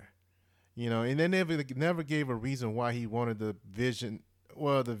there. You know, and they never gave a reason why he wanted the Vision.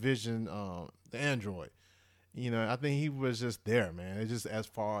 Well, the android. You know, I think he was just there, man. It's just as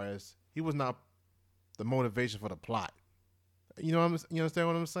far as he was not the motivation for the plot. You understand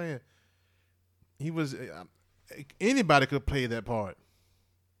what I'm saying? He was anybody could play that part.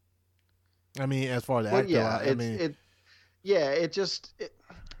 I mean, as far as the actor,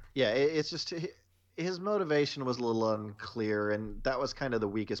 it's just his motivation was a little unclear, and that was kind of the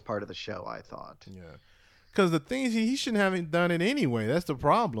weakest part of the show, I thought. Yeah, because the things he shouldn't have done it anyway. That's the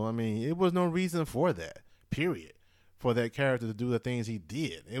problem. I mean, it was no reason for that. Period. For that character to do the things he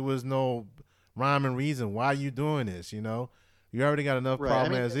did, it was no rhyme and reason. Why are you doing this? You know, you already got enough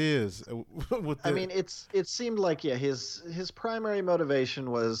problem as is. It seemed like his primary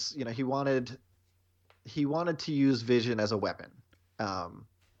motivation was he wanted to use Vision as a weapon.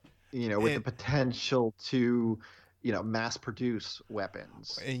 With the potential to, mass produce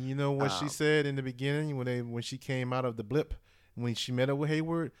weapons. And you know what she said in the beginning when she came out of the blip, when she met up with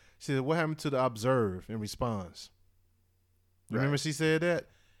Hayward, she said, "What happened to the observe and response?" Remember she said that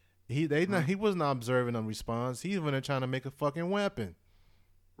he wasn't observing and response. He was trying to make a fucking weapon.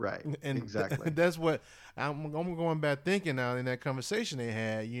 Right. And Exactly. that's what I'm going back thinking now in that conversation they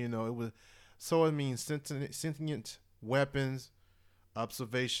had. It was so it means sentient weapons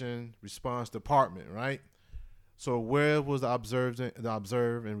observation response department, right? So where was the observe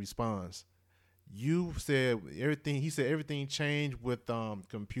and response? You said everything. He said everything changed with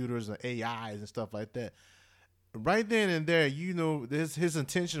computers and AIs and stuff like that. Right then and there, his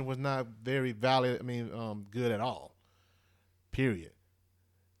intention was not very valid. I mean, good at all. Period.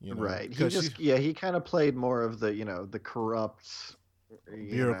 Right. He Because she just yeah, he kind of played more of the, the corrupt,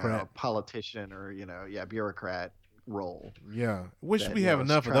 bureaucrat. politician or, yeah, bureaucrat role Yeah, wish that, we have is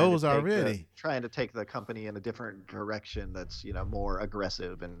enough of trying to those take the already. trying to take the company in a different direction that's, more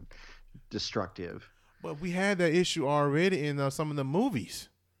aggressive and destructive. But we had that issue already in some of the movies.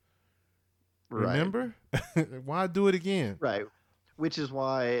 Right. Remember? Why do it again? Right. Which is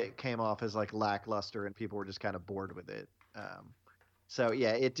why it came off as like lackluster and people were just kind of bored with it. So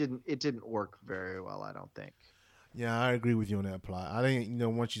yeah, it didn't work very well, I don't think. Yeah, I agree with you on that plot. I think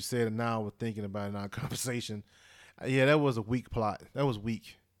once you said it now, we're thinking about it in our conversation. Yeah, that was a weak plot. That was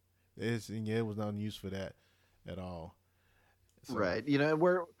weak. It was not used for that at all. So Right.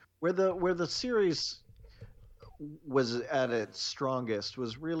 Where the series was at its strongest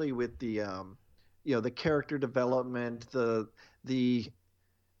was really with the character development, the the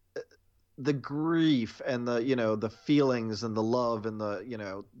grief and the feelings and the love and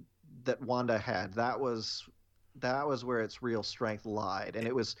that Wanda had. That was where its real strength lied, and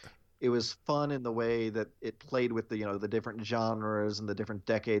it was fun in the way that it played with the different genres and the different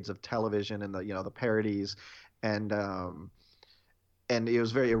decades of television and the parodies, and and it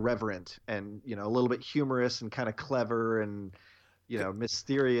was very irreverent and a little bit humorous and kind of clever and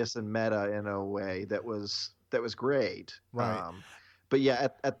mysterious and meta in a way that was great. right, But yeah,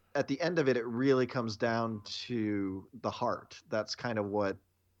 at the end of it, it really comes down to the heart. That's kind of what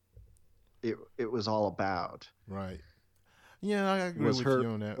it was all about. right. Yeah, I agree Was with her you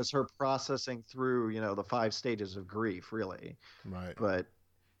on that. was her processing through the five stages of grief, really. Right. But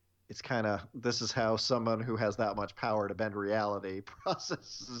it's kind of this is how someone who has that much power to bend reality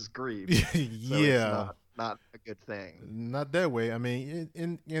processes grief. So it's Yeah. not a good thing. Not that way. I mean,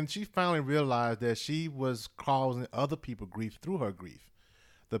 and she finally realized that she was causing other people grief through her grief.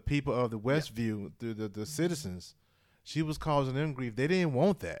 The people of the Yeah. Westview, the citizens, she was causing them grief. They didn't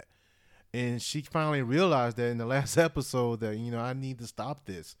want that, and she finally realized that in the last episode that I need to stop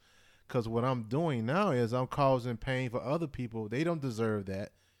this, because what I'm doing now is I'm causing pain for other people. They don't deserve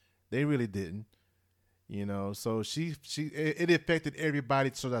that. They really didn't. So it affected everybody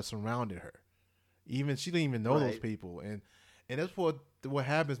that surrounded her. Even she didn't even know those Right. people, and that's what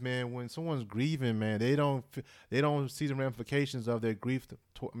happens, man. When someone's grieving, man, they don't see the ramifications of their grief.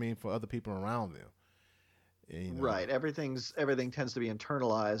 For other people around them, Right. Everything tends to be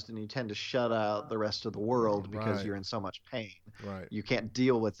internalized and you tend to shut out the rest of the world because Right, you're in so much pain. right, You can't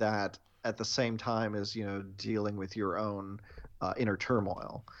deal with that at the same time as, dealing with your own inner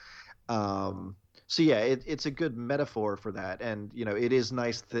turmoil. So yeah, it's a good metaphor for that. And, it is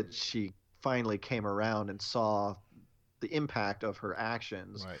nice that she finally came around and saw the impact of her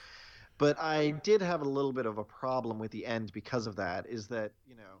actions. right. But I did have a little bit of a problem with the end because of that, is that,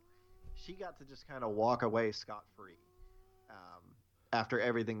 she got to just kind of walk away scot free after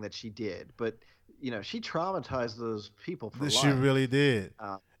everything that she did. But, she traumatized those people for She life. really did,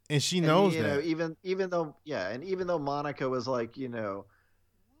 Uh, and she and, knows that. even though Monica was like, you're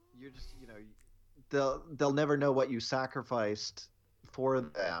just, they'll never know what you sacrificed for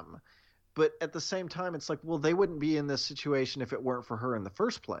them. But at the same time, it's like, well, they wouldn't be in this situation if it weren't for her in the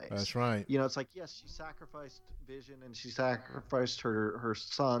first place. That's right. It's like, yes, she sacrificed Vision and she sacrificed her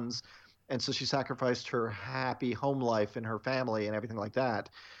sons, and so she sacrificed her happy home life and her family and everything like that.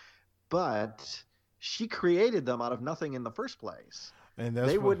 But she created them out of nothing in the first place. And that's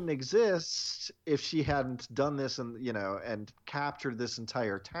They what. wouldn't exist if she hadn't done this and captured this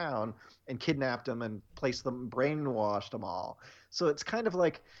entire town and kidnapped them and placed them, brainwashed them all. So it's kind of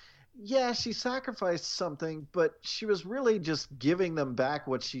like, yeah, she sacrificed something, but she was really just giving them back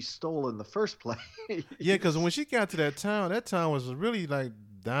what she stole in the first place. Yeah, because when she got to that town was really like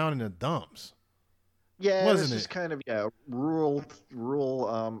down in the dumps, Yeah, it was wasn't just it? kind of rural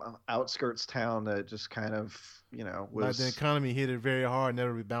outskirts town that just kind of Like the was economy hit it very hard,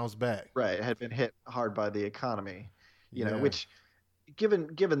 never bounced back. right, had been hit hard by the economy, Yeah. which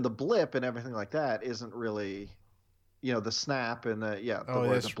given the blip and everything like that isn't really the snap and Oh, or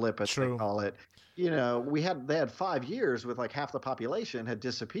that's the blip as they true. call it. They had 5 years with like half the population had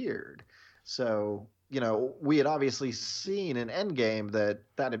disappeared. So we had obviously seen in Endgame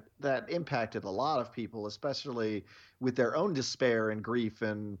that impacted a lot of people, especially with their own despair and grief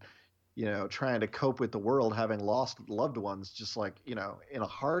and trying to cope with the world having lost loved ones just like in a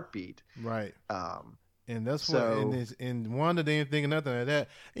heartbeat. Right. Um, And that's what so and Wanda didn't think of nothing like that.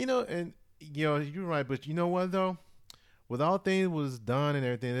 And you're right, but you know what though? With all things was done and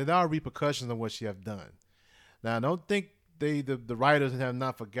everything, there are repercussions of what she have done. Now I don't think the writers have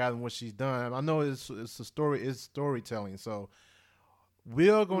not forgotten what she's done. I know it's a story, it's storytelling. So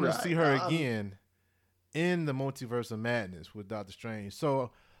we're gonna see right, her again in the multiverse of madness with Doctor Strange.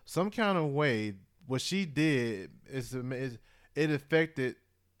 So some kind of way, what she did is it affected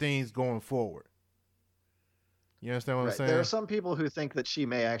things going forward. You understand what I'm right. saying? There are some people who think that she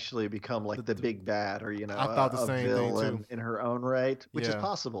may actually become like the big bad, or I thought the a same thing too. villain in her own right, which is Yeah.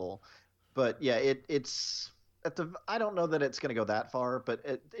 possible. But yeah, it's at the. I don't know that it's going to go that far, but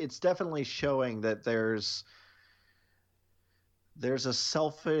it's definitely showing that there's a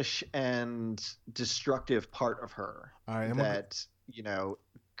selfish and destructive part of her All right. that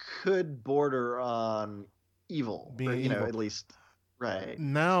could border on evil, or Being evil. at least right.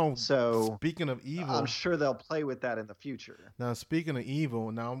 Now, So speaking of evil, I'm sure they'll play with that in the future. now speaking of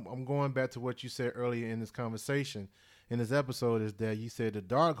evil, now I'm going back to what you said earlier in this conversation, in this episode, is that you said the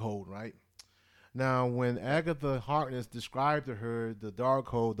Darkhold, right? Now, when Agatha Harkness described to her the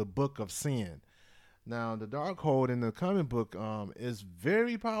Darkhold, the Book of Sin. Now, the Darkhold in the comic book is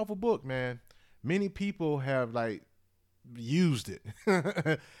very powerful book, man. Many people have like used it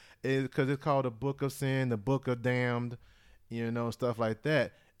because it's called the Book of Sin, the Book of Damned, stuff like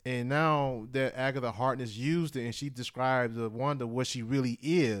that. And now that Agatha Harkness used it, and she describes the Wanda what she really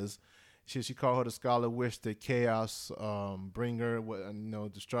is. She called her the Scarlet Witch, the Chaos Bringer,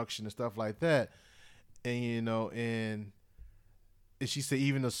 destruction and stuff like that. And she said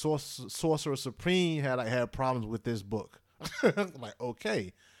even the Sorcerer Supreme had problems with this book. Like,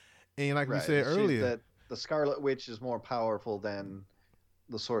 okay, and like we said earlier, that the Scarlet Witch is more powerful than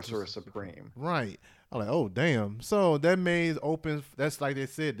the Sorcerer Supreme. Right. I'm like, oh damn. So that means that's like they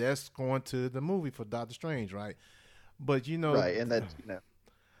said, that's going to the movie for Doctor Strange, right? But right, and that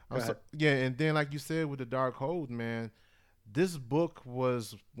yeah, and then like you said with the Darkhold, man, this book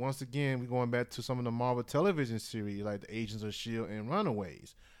was once again we're going back to some of the Marvel television series like the Agents of S.H.I.E.L.D. and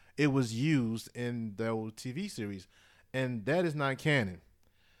Runaways. It was used in the old TV series, and that is not canon.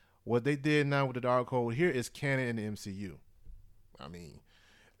 What they did now with the Darkhold here is canon in the MCU. I mean,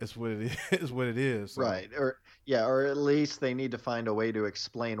 it's what it is. What it is. So. Right, or at least they need to find a way to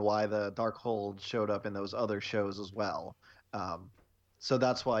explain why the Darkhold showed up in those other shows as well. So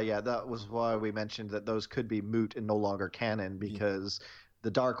that's why, that was why we mentioned that those could be moot and no longer canon, because the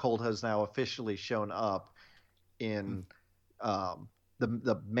Darkhold has now officially shown up in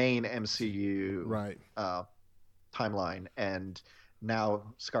the main MCU timeline, and now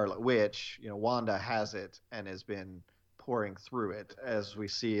Scarlet Witch, Wanda has it and has been pouring through it, as we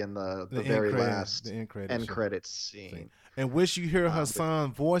see in the very last end credits scene. And which you hear her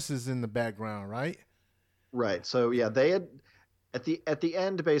son's voices in the background, right? Right. So yeah, they had at the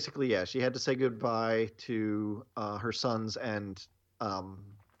end, basically, she had to say goodbye to her sons and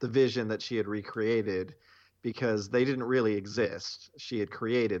the vision that she had recreated, because they didn't really exist. She had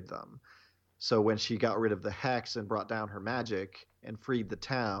created them. So when she got rid of the hex and brought down her magic and freed the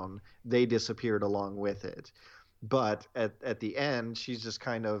town, they disappeared along with it. But at the end, she's just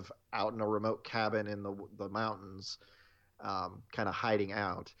kind of out in a remote cabin in the mountains, kind of hiding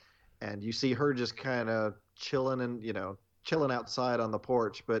out. And you see her just kind of chilling outside on the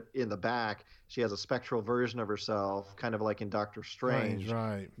porch, but in the back she has a spectral version of herself, kind of like in Doctor Strange,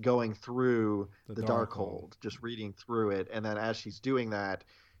 right. going through the Darkhold, just reading through it. And then as she's doing that,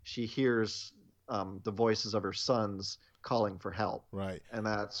 she hears the voices of her sons calling for help, right, and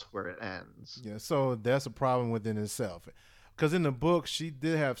that's where it ends. Yeah, so that's a problem within itself, because in the book she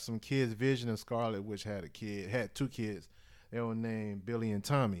did have some kids. Vision and Scarlet Witch had two kids. They were named Billy and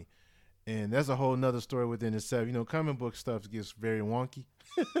Tommy. And that's a whole nother story within itself. Comic book stuff gets very wonky.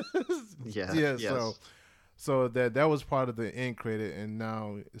 Yeah. Yes. So that was part of the end credit. And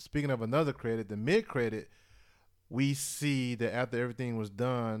now, speaking of another credit, the mid credit, we see that after everything was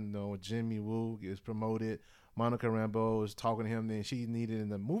done, Jimmy Woo is promoted. Monica Rambeau is talking to him. Then she needed in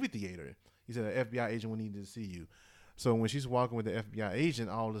the movie theater. He said an FBI agent would need to see you. So when she's walking with the FBI agent,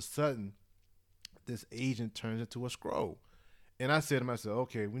 all of a sudden, this agent turns into a Skrull. And I said to myself,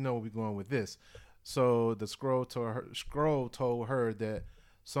 okay, we know where we're going with this. So the Skrull told her that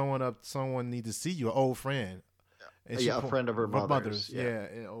someone needs to see you, an old friend. And a friend of her mother's. Yeah,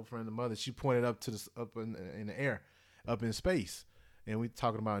 an old friend of mother. She pointed up to up in the air, up in space. and we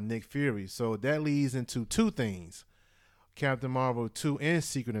talking about Nick Fury. So that leads into two things: Captain Marvel 2 and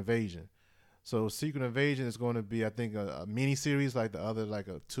Secret Invasion. So Secret Invasion is going to be, I think, a mini series like the other, like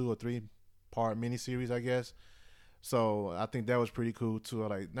a 2 or 3 part mini series, I guess. So I think that was pretty cool too.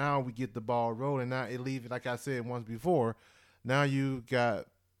 Like now we get the ball rolling. Now it leaves, like I said once before. Now you got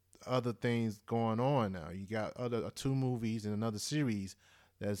other things going on. Now you got other 2 movies and another series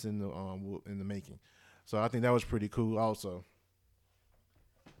that's in the making. So I think that was pretty cool. Also,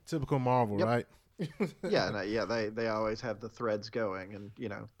 typical Marvel, Yep. right? Yeah, no, yeah, they always have the threads going, and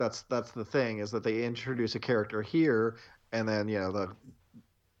that's the thing is that they introduce a character here, and then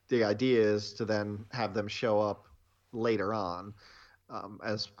the idea is to then have them show up later on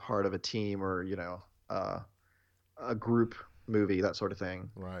as part of a team or a group movie, that sort of thing,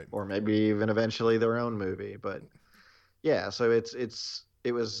 Right. or maybe even eventually their own movie. But yeah, so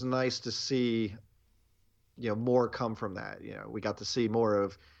it was nice to see more come from that. We got to see more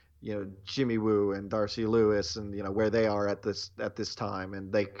of Jimmy Woo and Darcy Lewis and where they are at this time,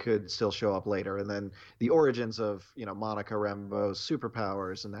 and they could still show up later. And then the origins of Monica Rambeau's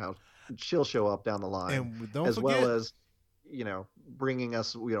superpowers and how she'll show up down the line, And don't as forget, well as bringing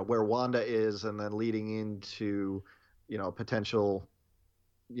us where Wanda is, and then leading into potential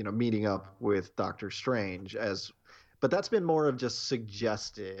meeting up with Doctor Strange but that's been more of just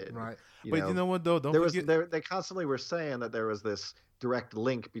suggested. right? You But know, you know what though? Don't there was forget. they constantly were saying that there was this direct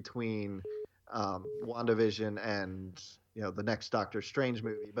link between WandaVision and the next Doctor Strange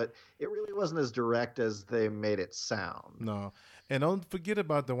movie, but it really wasn't as direct as they made it sound. No, and don't forget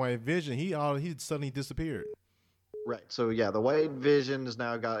about the White Vision. He suddenly disappeared. Right. So yeah, the White Vision has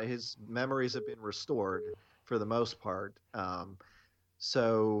now got his memories have been restored for the most part.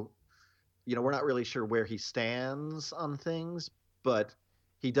 So we're not really sure where he stands on things, but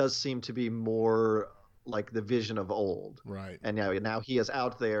he does seem to be more like the Vision of old. Right. And now he is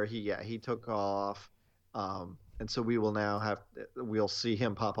out there. He took off, and so we'll see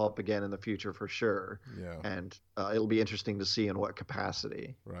him pop up again in the future for sure. Yeah. And it'll be interesting to see in what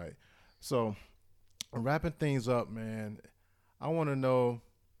capacity. Right. So wrapping things up, man, I want to know.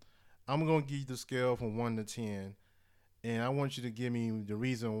 I'm gonna give you the scale from 1 to 10, and I want you to give me the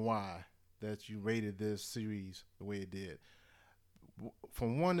reason why that you rated this series the way it did.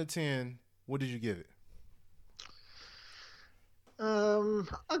 From 1 to 10, what did you give it?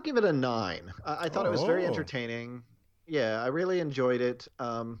 I'll give it a 9. I thought it was very Oh, entertaining. Yeah, I really enjoyed it.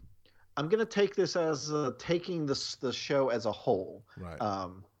 I'm gonna take this as taking the show as a whole.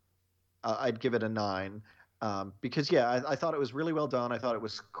 right. I'd give it a 9. Because yeah, I thought it was really well done. I thought it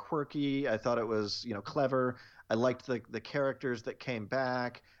was quirky. I thought it was clever. I liked the characters that came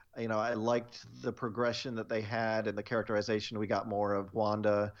back. I liked the progression that they had and the characterization. We got more of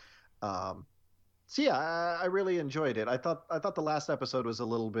Wanda. So yeah, I really enjoyed it. I thought the last episode was a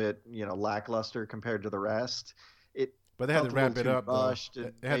little bit lackluster compared to the rest. It But they had felt to a little wrap it too up, though. rushed,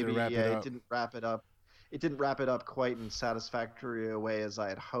 and They had to maybe wrap it yeah, up. it didn't wrap it up. It didn't wrap it up quite in satisfactory a way as I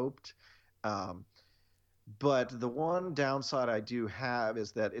had hoped. Um, but the one downside I do have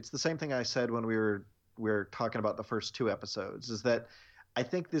is that it's the same thing I said when we were talking about the first 2 episodes. Is that I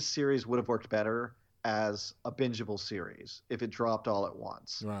think this series would have worked better as a bingeable series if it dropped all at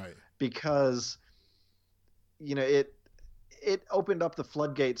once, Right. because it opened up the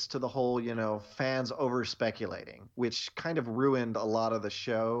floodgates to the whole fans over speculating, which kind of ruined a lot of the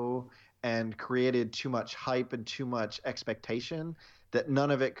show and created too much hype and too much expectation that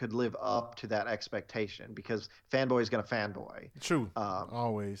none of it could live up to that expectation, because fanboy is going to fanboy. True. um,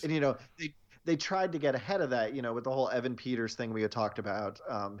 Always. and they tried to get ahead of that, with the whole Evan Peters thing we had talked about,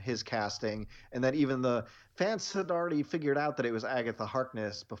 his casting, and that even the fans had already figured out that it was Agatha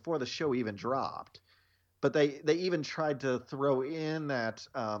Harkness before the show even dropped. But they even tried to throw in that,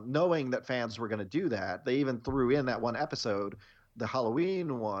 knowing that fans were going to do that, they even threw in that one episode, the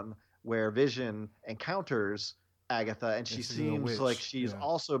Halloween one, where Vision encounters Agatha, and she she's a seems like witch. she's Yeah.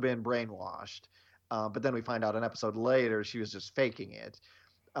 also been brainwashed. But then we find out an episode later she was just faking it.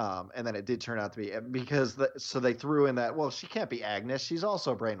 And then it did turn out to be so they threw in that, well, she can't be Agnes, she's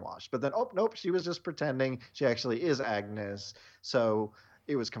also brainwashed. But then, oh nope, she was just pretending she actually is Agnes. So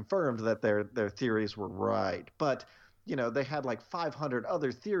it was confirmed that their theories were right. But they had like 500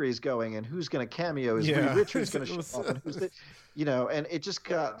 other theories going, and who's going to cameo? Is Yeah. Reed Richards going to It was- show up? And who's the, and it just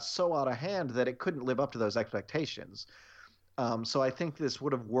got so out of hand that it couldn't live up to those expectations. So I think this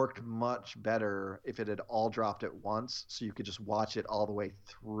would have worked much better if it had all dropped at once, so you could just watch it all the way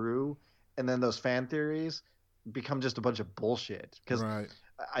through, and then those fan theories become just a bunch of bullshit. Because Right.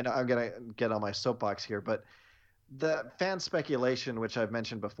 I know I'm gonna get on my soapbox here, but the fan speculation, which I've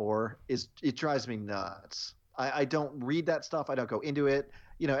mentioned before, it drives me nuts. I don't read that stuff. I don't go into it.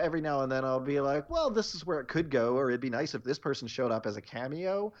 Every now and then I'll be like, well, this is where it could go, or it'd be nice if this person showed up as a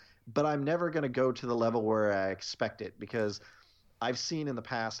cameo. But I'm never going to go to the level where I expect it, because I've seen in the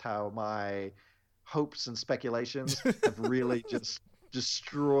past how my hopes and speculations have really just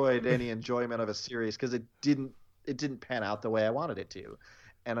destroyed any enjoyment of a series, because it didn't pan out the way I wanted it to.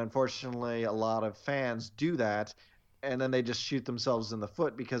 And unfortunately, a lot of fans do that, and then they just shoot themselves in the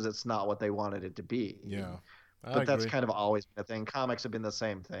foot because it's not what they wanted it to be. Yeah. But that's kind of always been a thing. Comics have been the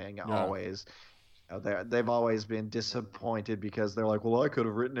same thing, always. They've always been disappointed because they're like, well, I could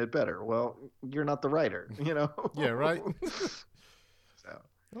have written it better. Well, you're not the writer, Yeah, right. So.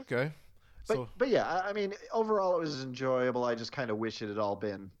 Okay. But yeah, I mean, overall it was enjoyable. I just kind of wish it had all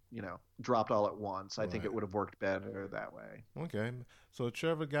been, dropped all at once. I think it would have worked better that way. Okay. So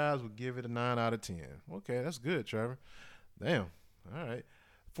Trevor, guys, would give it a 9 out of 10. Okay, that's good, Trevor. Damn. All right.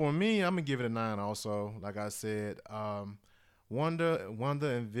 For me, I'm gonna give it a 9 also. Like I said, Wanda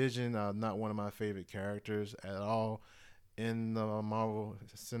and Vision are not one of my favorite characters at all in the Marvel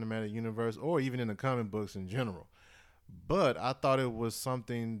Cinematic Universe, or even in the comic books in general. But I thought it was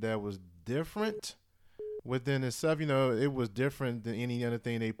something that was different within itself. It was different than any other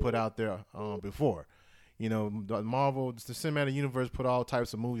thing they put out there before. The Marvel, the Cinematic Universe put all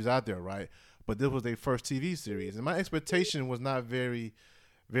types of movies out there, right? But this was their first TV series, and my expectation was not very,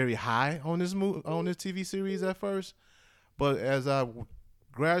 very high on this TV series at first. But as I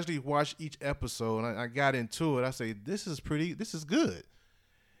gradually watched each episode and I got into it, I say, this is good.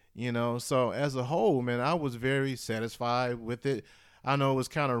 So as a whole, man, I was very satisfied with it. I know it was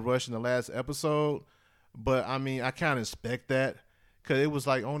kind of rushed in the last episode, but I mean, I kind of expect that, because it was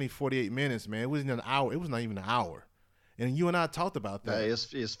like only 48 minutes, man. It wasn't an hour. It was not even an hour. And you and I talked about that.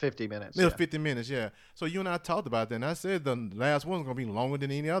 It's 50 minutes. It was 50 minutes, yeah. So you and I talked about that, and I said the last one's going to be longer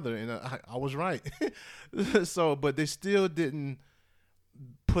than any other, and I was right. But they still didn't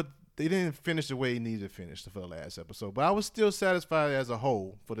finish the way it needed to finish for the last episode. But I was still satisfied as a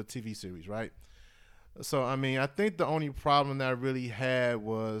whole for the TV series, right? So, I mean, I think the only problem that I really had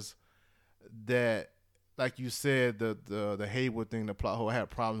was that, like you said, the Hayward thing, the plot hole, I had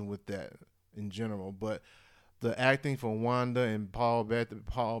problems with that in general. But the acting from Wanda and Paul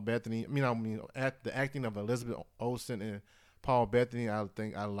Bettany, the acting of Elizabeth Olsen and Paul Bettany, I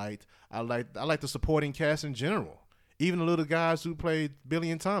think I liked. I liked the supporting cast in general. Even the little guys who played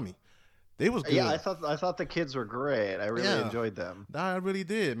Billy and Tommy. They was good. Yeah, I thought the kids were great. I really enjoyed them. I really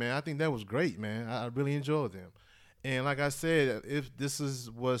did, man. I think that was great, man. I really enjoyed them. And like I said, if this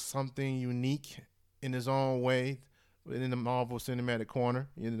was something unique in its own way in the Marvel Cinematic Corner,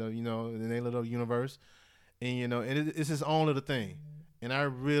 in their little universe, and it's its own little thing. And I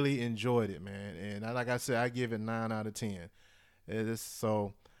really enjoyed it, man. And like I said, I give it 9 out of 10.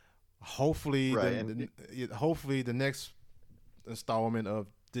 So hopefully, hopefully the next installment of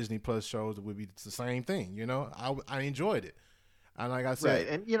Disney Plus shows would be the same thing. I enjoyed it, and like I said,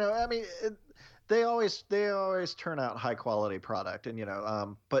 right. And I mean, they always turn out high quality product, and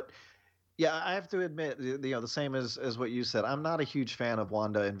but yeah, I have to admit, the same as what you said. I'm not a huge fan of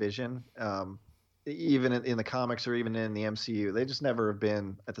Wanda and Vision, even in the comics or even in the MCU. They just never have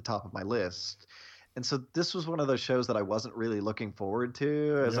been at the top of my list. And so this was one of those shows that I wasn't really looking forward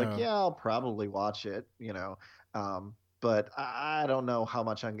to. I was like, yeah, I'll probably watch it, but I don't know how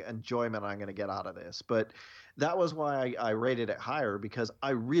much enjoyment I'm going to get out of this. But that was why I rated it higher, because I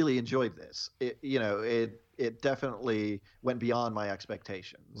really enjoyed this. It definitely went beyond my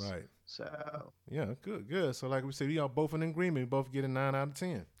expectations. Right. So yeah, good. So like we said, we are both in agreement. We both get a 9 out of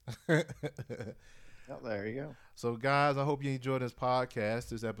 10. Oh, there you go. So guys, I hope you enjoyed this podcast,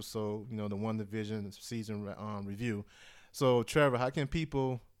 this episode, the WandaVision season review. So Trevor, how can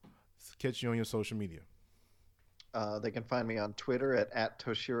people catch you on your social media? They can find me on Twitter at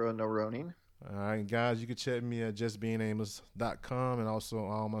Toshiro Noronin. All right, guys, you can check me at justbeingaimless.com and also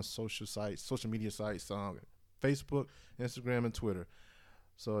all my social media sites, Facebook, Instagram, and Twitter.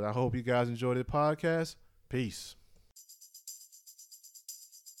 So I hope you guys enjoyed the podcast. Peace.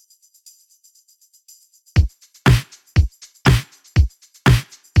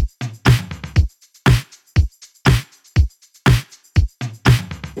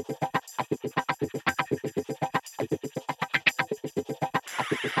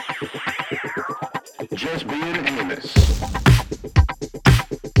 Just being aimless.